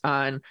thoughts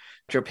on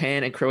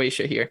Japan and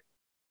Croatia here?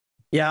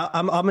 Yeah,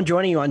 I'm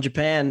joining you on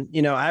Japan.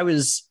 I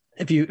was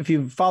If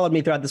you followed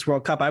me throughout this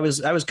World Cup, I was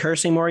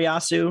cursing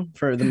Moriyasu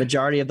for the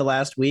majority of the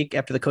last week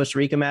after the Costa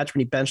Rica match when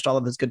he benched all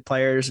of his good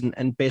players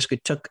and basically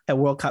took a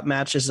World Cup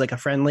match as like a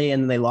friendly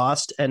and they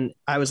lost. And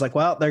I was like,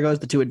 well, there goes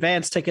the 2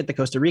 advanced ticket, the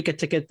Costa Rica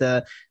ticket,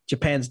 the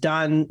Japan's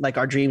done, like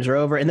our dreams are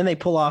over. And then they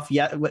pull off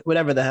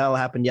whatever the hell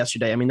happened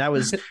yesterday. I mean, that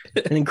was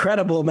an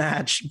incredible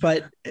match.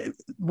 But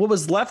what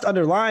was left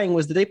underlying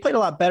was that they played a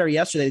lot better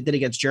yesterday than they did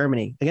against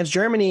Germany. Against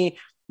Germany,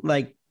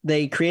 like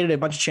they created a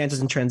bunch of chances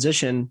in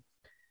transition,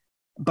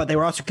 but they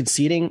were also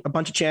conceding a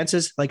bunch of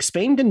chances. Like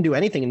Spain didn't do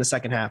anything in the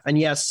second half. And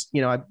yes,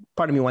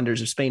 part of me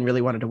wonders if Spain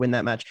really wanted to win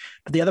that match.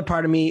 But the other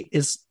part of me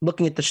is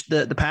looking at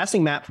the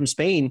passing map from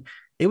Spain.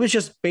 It was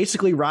just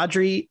basically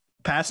Rodri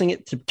passing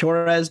it to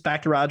Torres,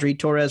 back to Rodri,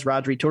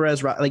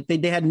 Torres. Like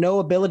they had no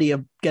ability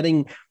of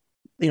getting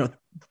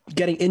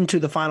into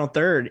the final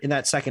third in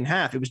that second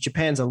half. It was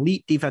Japan's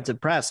elite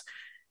defensive press.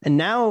 And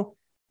now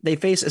they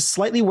face a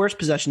slightly worse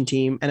possession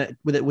team and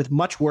with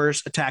much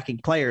worse attacking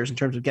players in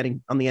terms of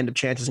getting on the end of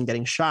chances and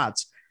getting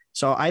shots.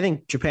 So I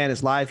think Japan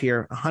is live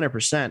here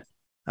 100%.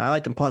 I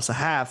like them plus a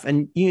half.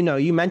 And,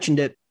 you mentioned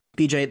it,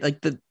 BJ,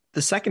 like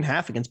the second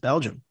half against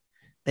Belgium,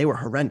 they were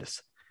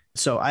horrendous.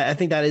 So I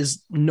think that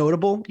is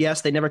notable.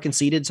 Yes, they never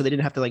conceded, so they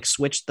didn't have to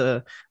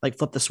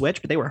flip the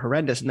switch, but they were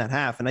horrendous in that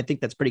half. And I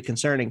think that's pretty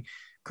concerning.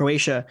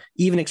 Croatia,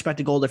 even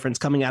expected goal difference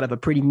coming out of a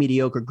pretty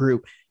mediocre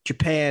group.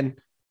 Japan,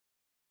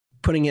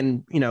 coming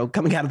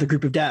out of the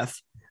group of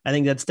death. I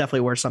think that's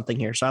definitely worth something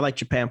here. So I like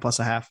Japan plus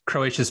a half.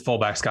 Croatia's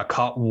fullbacks got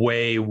caught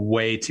way,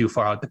 way too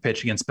far out the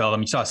pitch against Belgium.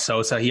 You saw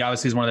Sosa. He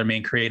obviously is one of their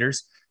main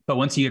creators. But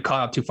once you get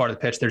caught up too far to the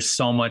pitch, there's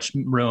so much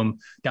room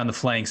down the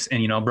flanks.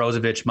 And,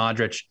 Brozovic,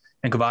 Modric,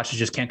 and Kovacic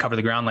just can't cover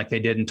the ground like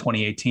they did in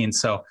 2018.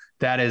 So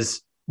that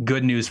is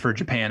good news for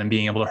Japan and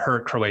being able to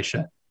hurt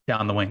Croatia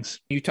down the wings.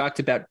 You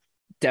talked about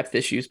depth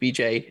issues,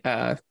 BJ.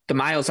 The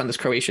miles on this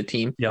Croatia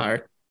team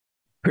are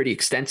pretty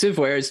extensive,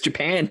 whereas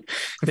Japan,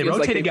 they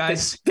rotated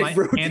guys.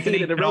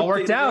 Anthony, it all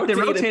worked out. They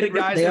rotated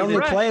guys. They only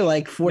play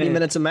like 40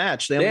 minutes a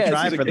match. They only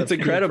drive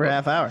for a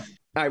half hour.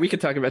 All right, we could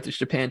talk about this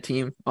Japan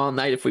team all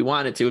night if we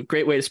wanted to. A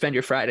great way to spend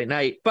your Friday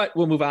night, but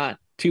we'll move on.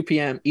 2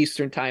 p.m.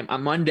 Eastern time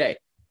on Monday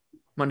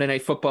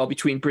Night Football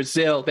between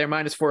Brazil, they're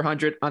minus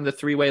 400 on the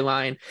 3-way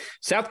line.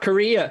 South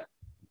Korea,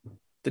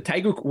 the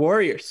Taeguk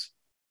Warriors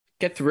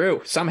get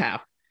through somehow.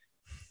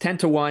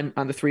 10-1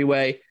 on the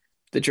 3-way.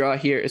 The draw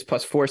here is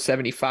plus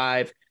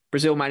 475.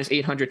 Brazil minus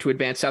 800 to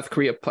advance. South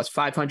Korea plus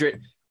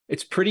 500.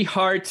 It's pretty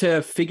hard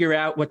to figure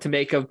out what to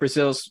make of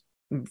Brazil's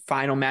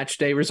final match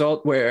day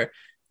result, where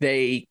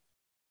they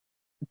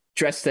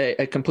dressed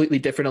a completely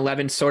different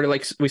 11, sort of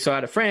like we saw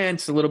out of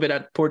France, a little bit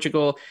at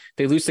Portugal.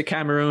 They lose to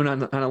Cameroon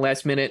on a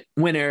last-minute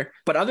winner.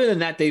 But other than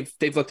that,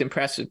 they've looked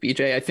impressive,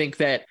 BJ. I think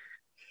that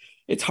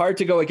it's hard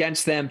to go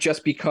against them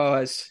just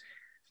because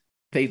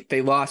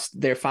they lost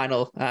their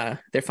final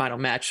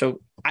match. So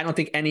I don't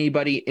think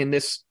anybody in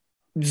this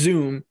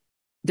Zoom,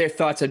 their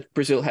thoughts of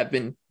Brazil have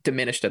been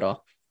diminished at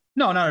all.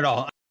 No, not at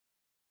all.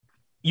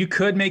 You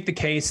could make the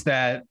case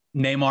that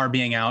Neymar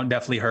being out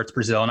definitely hurts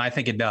Brazil, and I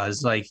think it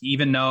does. Like,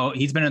 even though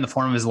he's been in the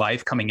form of his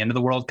life coming into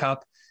the World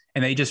Cup,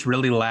 and they just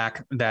really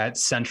lack that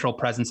central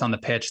presence on the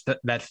pitch,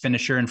 that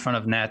finisher in front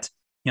of net.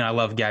 I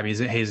love Gabby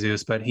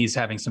Jesus, but he's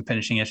having some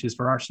finishing issues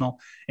for Arsenal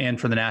and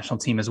for the national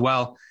team as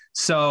well.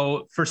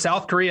 So for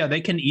South Korea,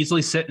 they can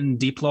easily sit in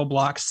deep low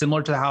blocks,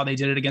 similar to how they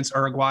did it against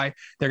Uruguay.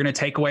 They're going to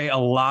take away a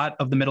lot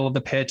of the middle of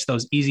the pitch,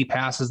 those easy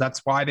passes.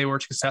 That's why they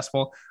were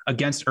successful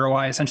against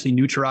Uruguay, essentially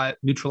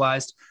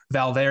neutralized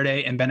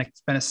Valverde and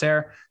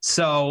Benacer.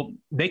 So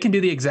they can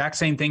do the exact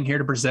same thing here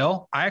to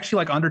Brazil. I actually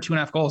like under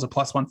 2.5 goals at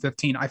plus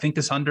 115. I think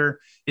this under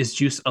is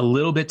just a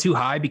little bit too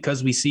high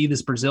because we see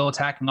this Brazil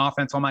attacking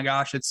offense. Oh my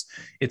gosh, it's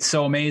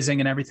so amazing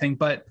and everything.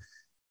 But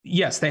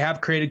yes, they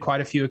have created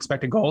quite a few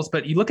expected goals,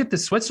 but you look at the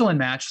Switzerland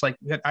match, like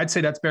I'd say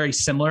that's very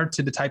similar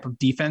to the type of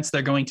defense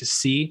they're going to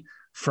see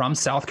from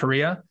South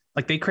Korea.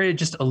 Like they created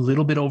just a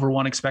little bit over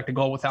 1 expected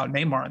goal without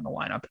Neymar in the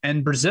lineup.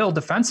 And Brazil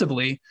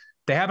defensively,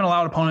 they haven't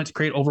allowed opponents to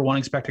create over 1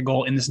 expected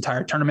goal in this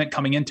entire tournament.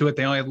 Coming into it,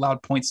 they only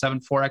allowed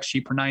 0.74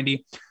 XG per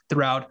 90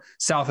 throughout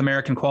South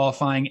American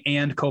qualifying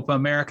and Copa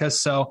America.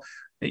 So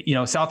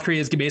South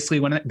Korea is basically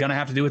going to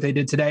have to do what they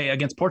did today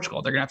against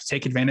Portugal. They're going to have to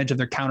take advantage of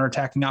their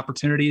counterattacking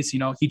opportunities.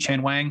 Hee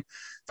Chan Wang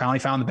finally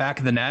found the back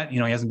of the net. He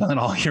hasn't done it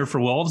all year for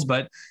Wolves,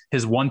 but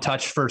his one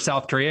touch for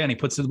South Korea and he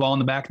puts the ball in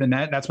the back of the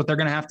net. That's what they're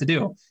going to have to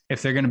do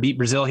if they're going to beat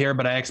Brazil here.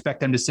 But I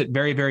expect them to sit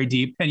very, very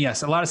deep. And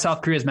yes, a lot of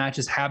South Korea's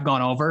matches have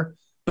gone over,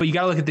 but you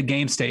got to look at the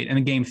game state and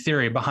the game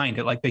theory behind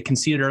it. Like they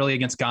conceded early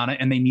against Ghana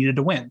and they needed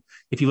to win.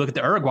 If you look at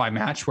the Uruguay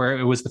match, where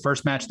it was the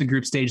first match of the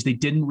group stage, they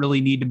didn't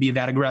really need to be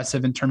that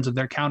aggressive in terms of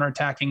their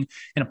counterattacking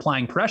and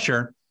applying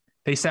pressure.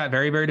 They sat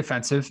very, very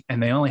defensive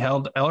and they only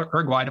held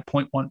Uruguay to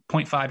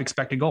 0.5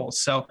 expected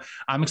goals. So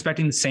I'm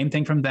expecting the same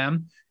thing from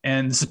them.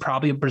 And this is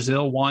probably a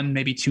Brazil 1,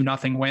 maybe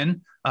 2-0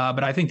 win.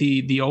 But I think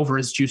the over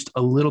is just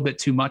a little bit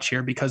too much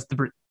here because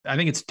I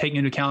think it's taking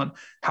into account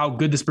how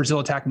good this Brazil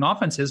attacking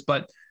offense is,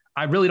 but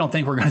I really don't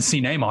think we're going to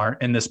see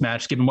Neymar in this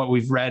match, given what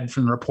we've read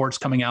from the reports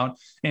coming out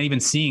and even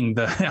seeing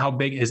how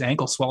big his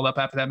ankle swelled up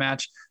after that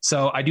match.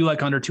 So I do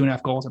like under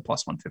 2.5 goals at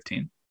plus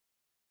 115.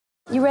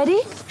 You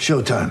ready?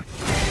 Showtime.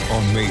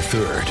 On May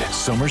 3rd,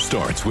 summer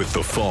starts with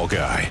The Fall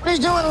Guy. Let's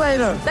do it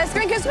later. Let's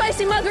drink a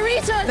spicy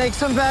margarita. Make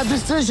some bad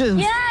decisions.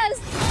 Yes.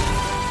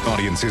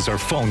 Audiences are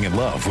falling in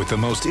love with the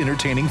most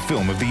entertaining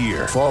film of the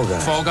year. Fall Guy.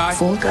 Fall Guy?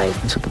 Fall Guy.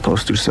 That's what the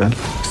poster said.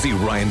 See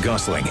Ryan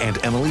Gosling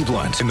and Emily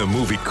Blunt in the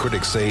movie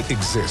critics say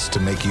exists to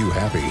make you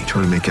happy.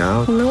 Trying to make it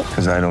out? Nope.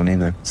 Because I don't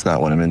either. It's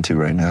not what I'm into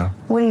right now.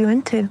 What are you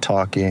into?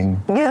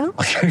 Talking. Yeah.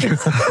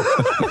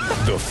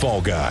 The Fall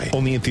Guy.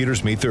 Only in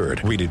theaters May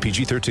 3rd. Rated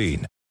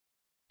PG-13.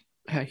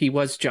 He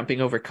was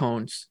jumping over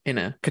cones in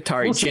a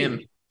Qatari gym.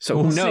 See.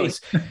 So who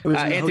knows? It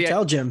was in a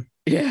hotel gym.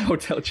 Yeah,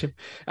 hotel gym.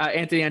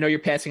 Anthony, I know you're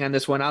passing on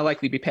this one. I'll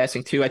likely be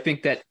passing too. I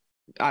think that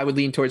I would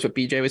lean towards what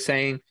BJ was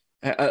saying,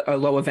 a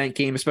low event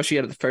game, especially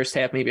out of the first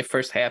half, maybe a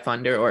first half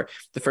under or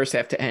the first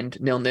half to end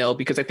 0-0,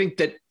 because I think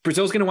that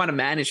Brazil's going to want to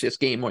manage this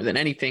game more than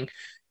anything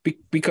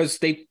because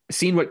they've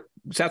seen what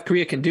South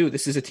Korea can do.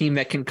 This is a team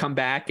that can come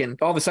back and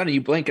all of a sudden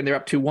you blink and they're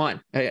up 2-1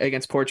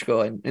 against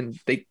Portugal. And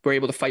they were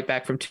able to fight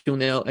back from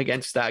 2-0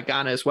 against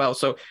Ghana as well.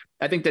 So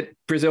I think that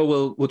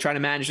Brazil will try to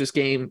manage this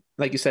game.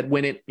 Like you said,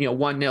 win it, 1-0,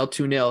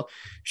 2-0.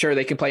 Sure,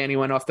 they can play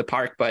anyone off the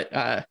park, but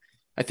I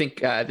think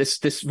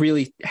this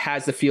really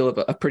has the feel of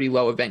a pretty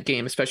low event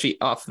game, especially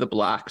off the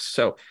blocks.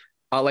 So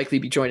I'll likely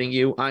be joining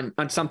you on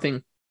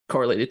something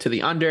correlated to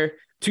the under.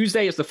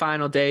 Tuesday is the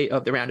final day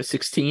of the round of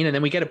 16, and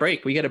then we get a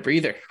break. We get a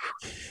breather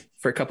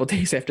for a couple of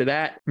days after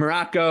that.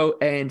 Morocco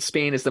and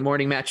Spain is the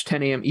morning match,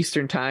 10 a.m.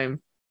 Eastern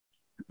time.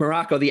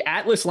 Morocco, the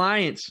Atlas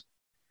Lions.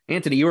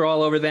 Anthony, you were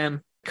all over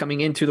them coming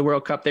into the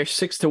World Cup. They're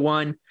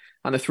 6-1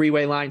 on the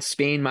three-way line.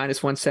 Spain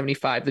minus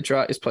 175. The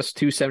draw is plus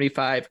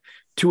 275.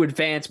 To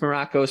advance,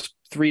 Morocco's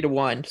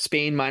 3-1.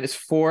 Spain minus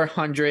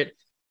 400.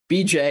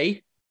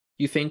 BJ,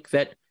 you think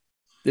that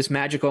this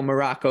magical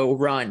Morocco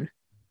run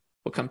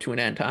will come to an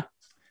end, huh?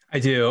 I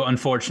do.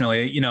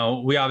 Unfortunately,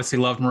 we obviously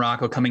loved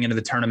Morocco coming into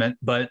the tournament,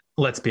 but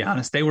let's be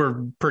honest, they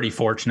were pretty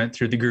fortunate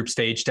through the group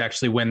stage to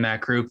actually win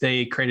that group.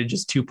 They created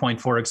just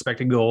 2.4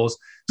 expected goals,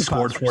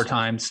 scored 4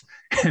 times,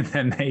 and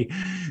then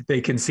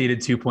they conceded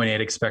 2.8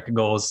 expected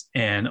goals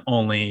and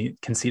only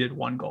conceded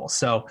 1 goal.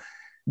 So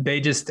they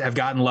just have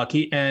gotten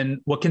lucky. And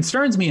what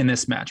concerns me in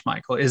this match,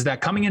 Michael, is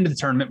that coming into the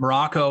tournament,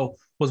 Morocco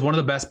was one of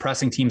the best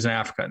pressing teams in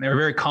Africa. And they were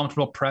very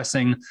comfortable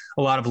pressing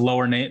a lot of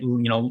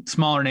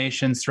smaller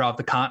nations throughout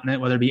the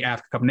continent, whether it be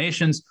Africa Cup of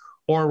Nations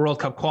or World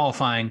Cup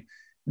qualifying.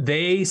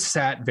 They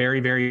sat very,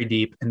 very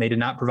deep and they did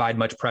not provide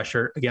much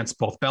pressure against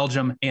both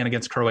Belgium and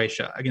against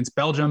Croatia. Against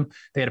Belgium,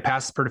 they had a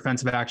passes per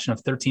defensive action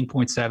of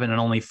 13.7 and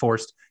only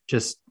forced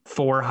just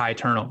 4 high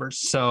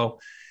turnovers. So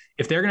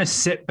if they're going to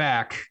sit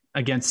back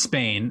against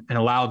Spain and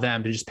allow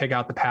them to just pick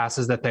out the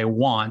passes that they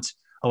want,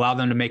 allow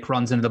them to make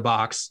runs into the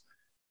box,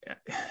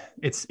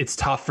 it's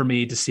tough for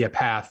me to see a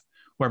path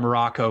where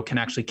Morocco can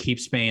actually keep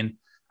Spain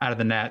out of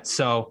the net.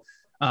 So,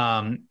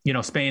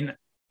 Spain,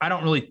 I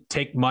don't really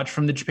take much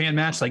from the Japan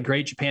match, like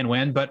great Japan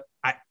win, but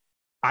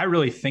I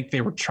really think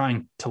they were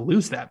trying to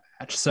lose that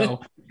match.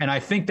 So, and I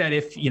think that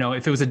if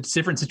it was a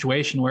different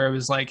situation where it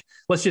was like,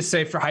 let's just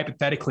say for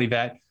hypothetically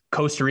that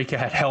Costa Rica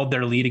had held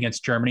their lead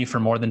against Germany for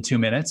more than 2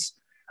 minutes,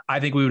 I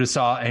think we would have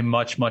saw a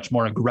much, much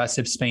more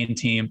aggressive Spain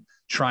team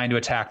trying to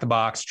attack the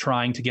box,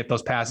 trying to get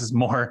those passes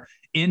more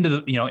into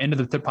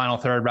the final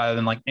third, rather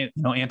than, like,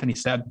 Anthony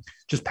said,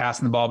 just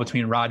passing the ball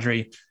between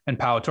Rodri and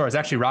Pau Torres.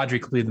 Actually,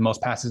 Rodri completed the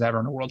most passes ever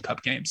in a World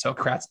Cup game. So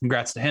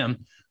congrats to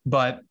him.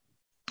 But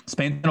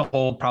Spain's going to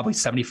hold probably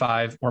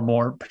 75 or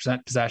more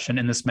 % possession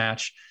in this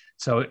match.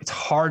 So it's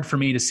hard for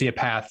me to see a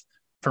path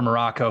for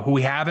Morocco, who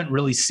we haven't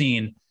really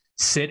seen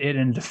sit in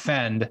and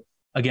defend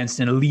against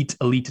an elite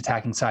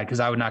attacking side, because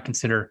I would not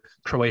consider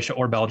Croatia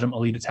or Belgium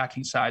elite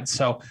attacking sides.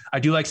 So I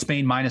do like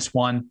Spain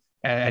 -1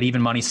 at even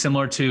money.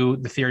 Similar to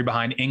the theory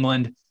behind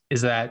England,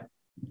 is that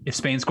if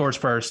Spain scores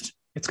first,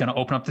 it's going to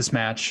open up this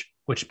match,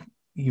 which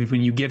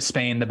when you give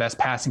Spain the best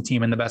passing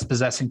team and the best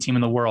possessing team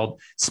in the world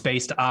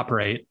space to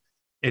operate,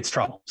 it's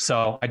trouble.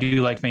 So I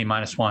do like Spain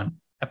 -1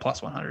 at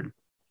 +100.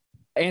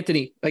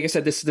 Anthony, like I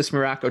said, this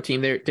Morocco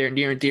team, they're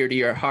near and dear to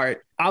your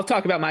heart. I'll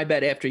talk about my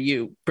bet after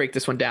you break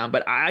this one down,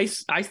 but I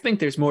think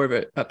there's more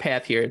of a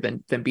path here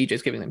than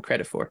BJ's giving them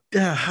credit for.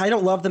 I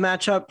don't love the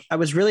matchup. I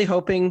was really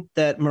hoping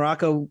that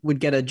Morocco would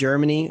get a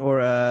Germany or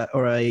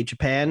a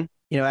Japan,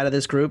 out of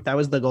this group. That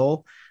was the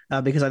goal,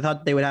 because I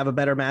thought they would have a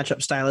better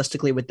matchup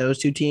stylistically with those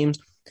two teams.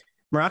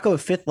 Morocco,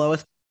 5th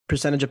lowest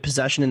percentage of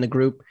possession in the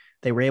group.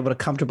 They were able to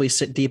comfortably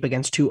sit deep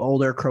against 2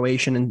 older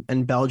Croatian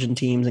and Belgian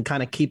teams and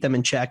kind of keep them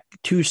in check.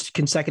 2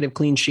 consecutive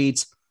clean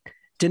sheets.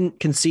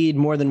 Didn't concede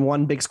more than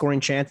 1 big scoring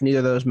chance in either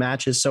of those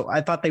matches. So I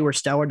thought they were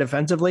stellar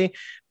defensively,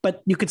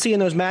 but you could see in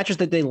those matches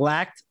that they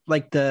lacked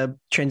like the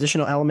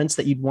transitional elements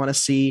that you'd want to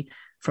see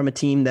from a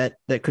team that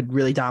could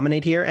really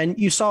dominate here. And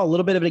you saw a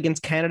little bit of it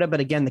against Canada, but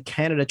again, the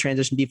Canada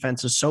transition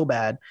defense is so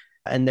bad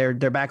and their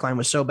back line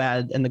was so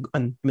bad, and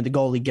the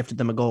goalie gifted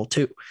them a goal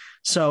too.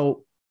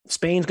 So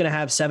Spain's going to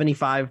have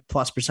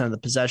 75+% of the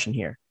possession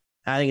here.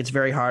 I think it's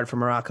very hard for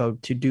Morocco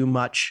to do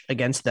much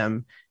against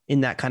them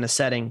in that kind of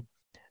setting.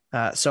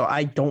 So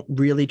I don't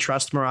really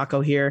trust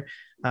Morocco here.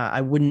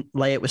 I wouldn't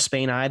lay it with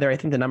Spain either. I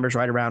think the number's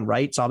right around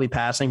right. So I'll be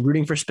passing,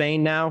 rooting for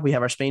Spain now. We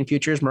have our Spain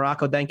futures.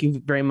 Morocco, thank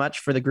you very much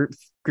for the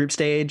group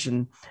stage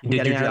and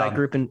getting out of that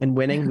group and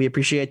winning. We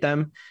appreciate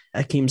them.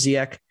 Hakim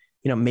Ziyech,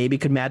 maybe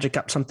could magic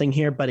up something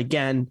here. But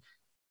again,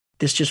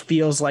 this just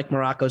feels like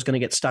Morocco is going to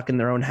get stuck in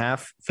their own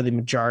half for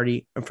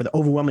the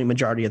overwhelming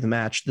majority of the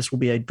match. This will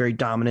be a very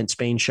dominant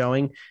Spain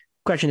showing.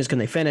 Question is, can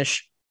they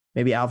finish?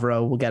 Maybe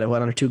Alvaro will get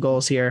 1 or 2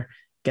 goals here,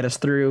 get us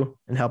through,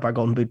 and help our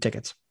Golden Boot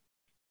tickets.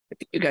 I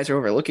think you guys are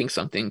overlooking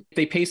something.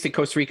 They pasted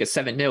Costa Rica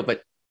 7-0,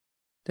 but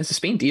has the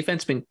Spain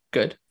defense been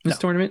good in this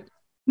tournament?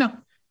 No,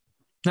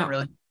 not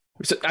really.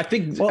 So I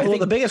think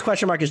the biggest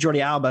question mark is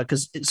Jordi Alba,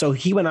 because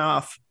he went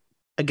off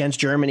against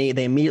Germany.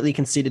 They immediately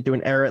conceded through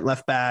an error at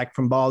left back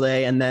from Balde,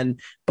 and then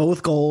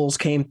both goals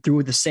came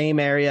through the same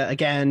area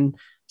again.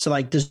 So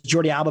does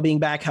Jordi Alba being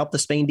back help the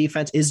Spain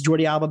defense? Is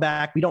Jordi Alba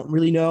back? We don't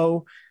really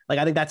know.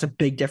 I think that's a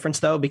big difference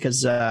though,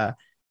 because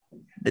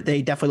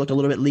they definitely looked a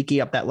little bit leaky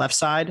up that left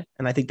side.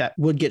 And I think that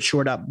would get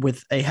shored up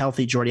with a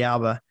healthy Jordi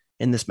Alba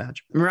in this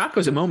match.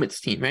 Morocco's a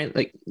moments team, right?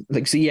 Like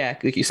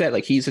Ziyech, like you said,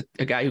 he's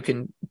a guy who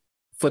can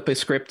flip a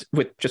script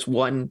with just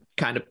one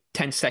kind of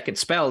 10-second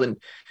spell. And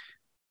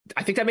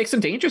I think that makes them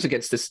dangerous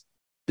against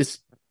this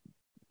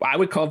I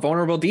would call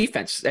vulnerable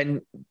defense.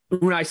 And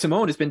Unai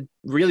Simon has been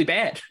really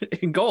bad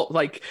in goal.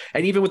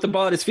 And even with the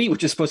ball at his feet,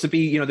 which is supposed to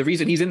be, the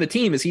reason he's in the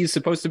team is he's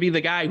supposed to be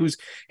the guy who's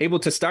able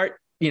to start,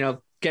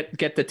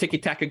 get the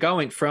tiki-taka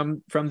going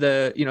from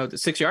the, the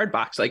 6-yard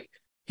box.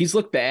 He's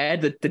looked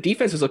bad. The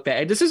defense has looked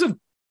bad.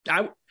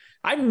 I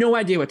have no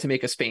idea what to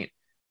make of Spain.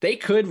 They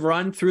could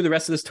run through the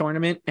rest of this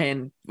tournament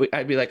and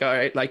I'd be like, all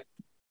right,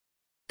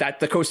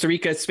 that the Costa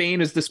Rica Spain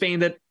is the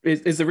Spain that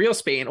is the real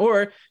Spain,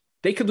 or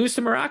they could lose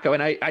to Morocco.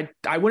 And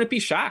I wouldn't be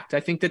shocked. I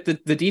think that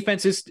the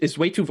defense is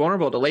way too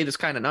vulnerable to lay this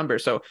kind of number.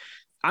 So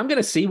I'm going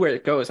to see where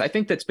it goes. I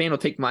think that Spain will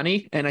take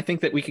money, and I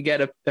think that we could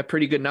get a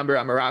pretty good number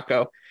on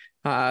Morocco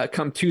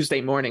come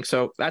Tuesday morning.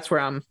 So that's where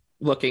I'm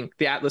looking.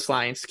 The Atlas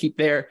Lions keep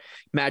their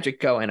magic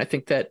going. I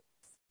think that,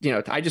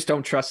 I just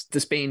don't trust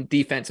the Spain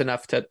defense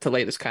enough to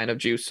lay this kind of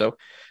juice. So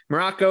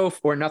Morocco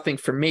or nothing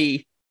for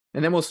me.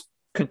 And then we'll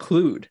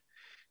conclude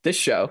this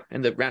show,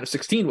 and the round of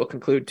 16 will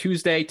conclude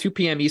Tuesday, 2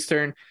 p.m.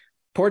 Eastern.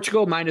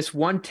 Portugal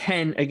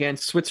 -110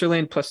 against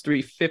Switzerland,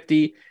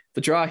 +350.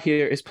 The draw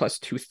here is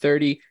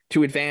 +230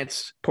 to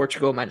advance.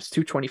 Portugal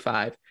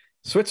 -225.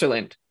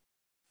 Switzerland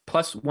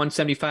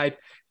 +175.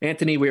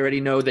 Anthony, we already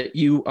know that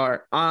you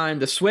are on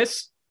the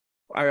Swiss,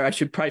 or I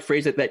should probably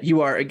phrase it that you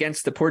are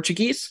against the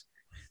Portuguese.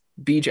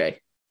 BJ,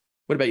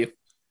 what about you?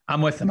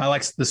 I'm with them. I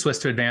like the Swiss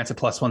to advance at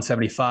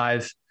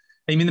 +175.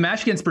 I mean, the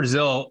match against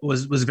Brazil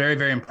was very,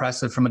 very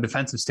impressive from a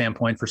defensive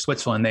standpoint for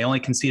Switzerland. They only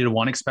conceded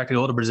 1 expected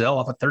goal to Brazil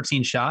off of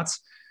 13 shots.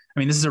 I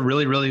mean, this is a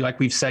really, really, like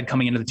we've said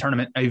coming into the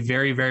tournament, a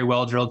very, very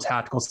well-drilled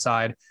tactical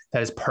side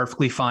that is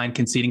perfectly fine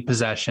conceding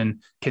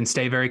possession, can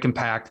stay very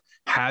compact,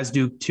 has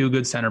two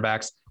good center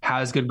backs,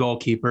 has good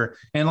goalkeeper.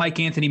 And like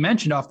Anthony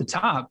mentioned off the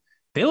top,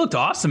 they looked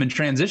awesome in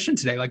transition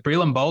today.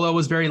 Breel Mbolo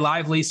was very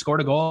lively,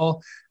 scored a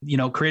goal,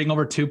 creating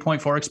over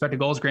 2.4 expected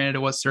goals. Granted, it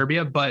was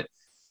Serbia, but,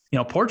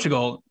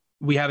 Portugal,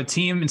 we have a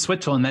team in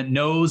Switzerland that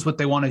knows what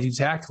they want to do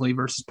tactically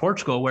versus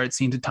Portugal, where it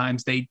seems at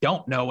times they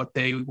don't know what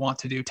they want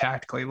to do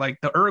tactically.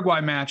 The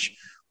Uruguay match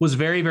was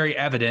very, very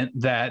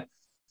evident that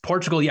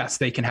Portugal, yes,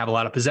 they can have a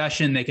lot of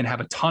possession. They can have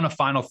a ton of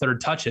final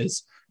third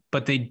touches,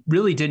 but they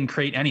really didn't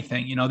create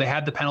anything. They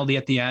had the penalty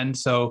at the end.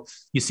 So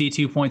you see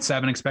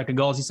 2.7 expected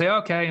goals. You say,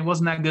 okay, it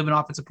wasn't that good of an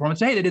offensive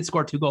performance. Hey, they did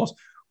score 2 goals.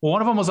 Well,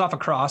 one of them was off a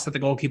cross that the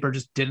goalkeeper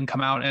just didn't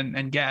come out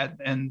and get.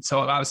 And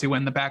so it obviously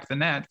went in the back of the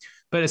net.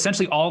 But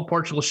essentially all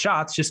Portugal's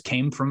shots just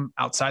came from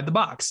outside the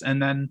box. And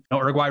then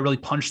Uruguay really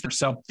punched there.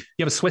 So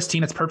you have a Swiss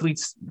team that's perfectly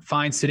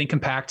fine, sitting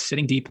compact,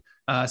 sitting deep.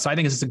 So I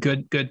think this is a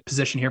good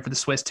position here for the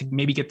Swiss to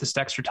maybe get this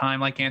extra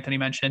time, like Anthony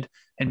mentioned,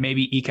 and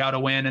maybe eke out a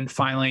win and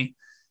finally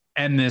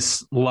end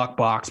this luck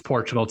box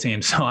Portugal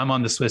team. So I'm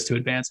on the Swiss to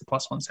advance at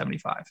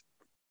 +175.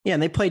 Yeah,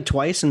 and they played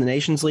twice in the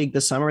Nations League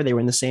this summer. They were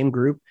in the same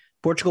group.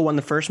 Portugal won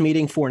the first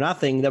meeting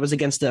 4-0. That was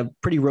against a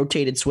pretty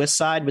rotated Swiss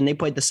side. When they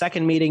played the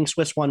second meeting,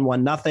 Swiss won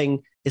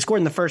 1-0. They scored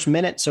in the first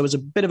minute, so it was a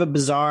bit of a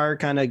bizarre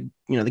kind of,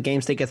 the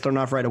game state gets thrown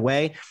off right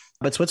away.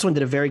 But Switzerland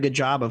did a very good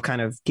job of kind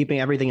of keeping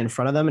everything in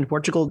front of them. And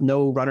Portugal,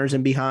 no runners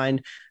in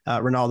behind.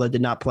 Ronaldo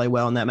did not play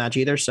well in that match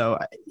either. So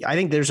I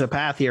think there's a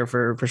path here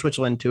for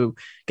Switzerland to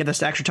get this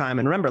to extra time.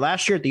 And remember,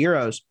 last year at the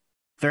Euros,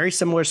 very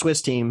similar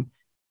Swiss team,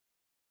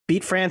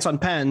 beat France on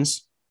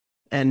pens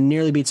and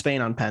nearly beat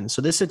Spain on pens.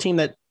 So this is a team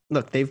that,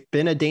 look, they've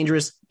been a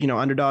dangerous,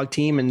 underdog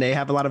team, and they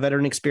have a lot of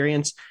veteran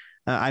experience.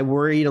 I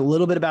worried a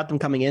little bit about them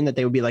coming in, that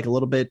they would be a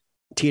little bit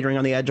teetering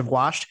on the edge of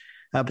washed,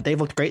 but they've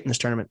looked great in this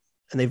tournament,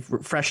 and they've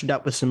freshened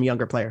up with some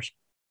younger players.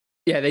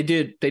 Yeah, they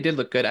did. They did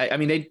look good. I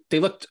mean, they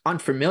looked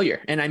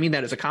unfamiliar, and I mean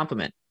that as a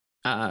compliment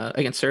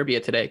against Serbia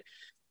today.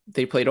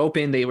 They played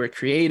open. They were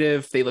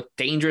creative. They looked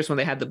dangerous when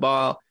they had the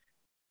ball,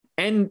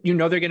 and they're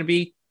going to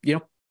be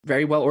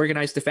very well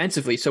organized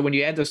defensively. So when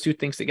you add those two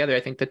things together,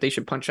 I think that they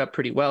should punch up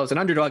pretty well as an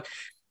underdog.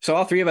 So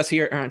all three of us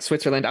here are on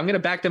Switzerland. I'm going to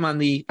back them on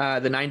the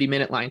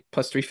 90-minute line,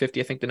 plus 350.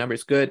 I think the number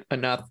is good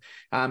enough.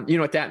 You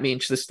know what that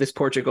means? This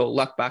Portugal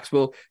luck box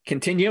will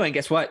continue. And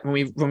guess what? When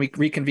we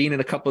reconvene in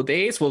a couple of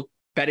days, we'll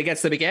bet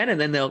against them again, and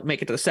then they'll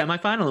make it to the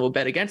semifinal, and we'll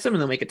bet against them,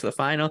 and they'll make it to the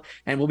final.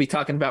 And we'll be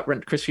talking about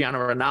Cristiano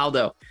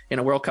Ronaldo in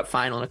a World Cup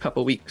final in a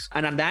couple of weeks.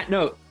 And on that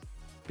note,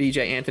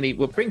 BJ, Anthony,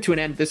 we'll bring to an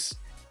end this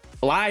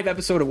live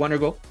episode of Wonder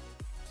Goal.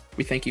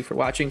 We thank you for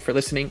watching, for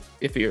listening.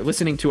 If you're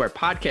listening to our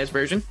podcast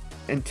version,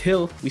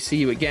 until we see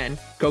you again,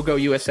 go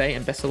USA,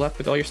 and best of luck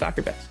with all your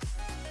soccer bets.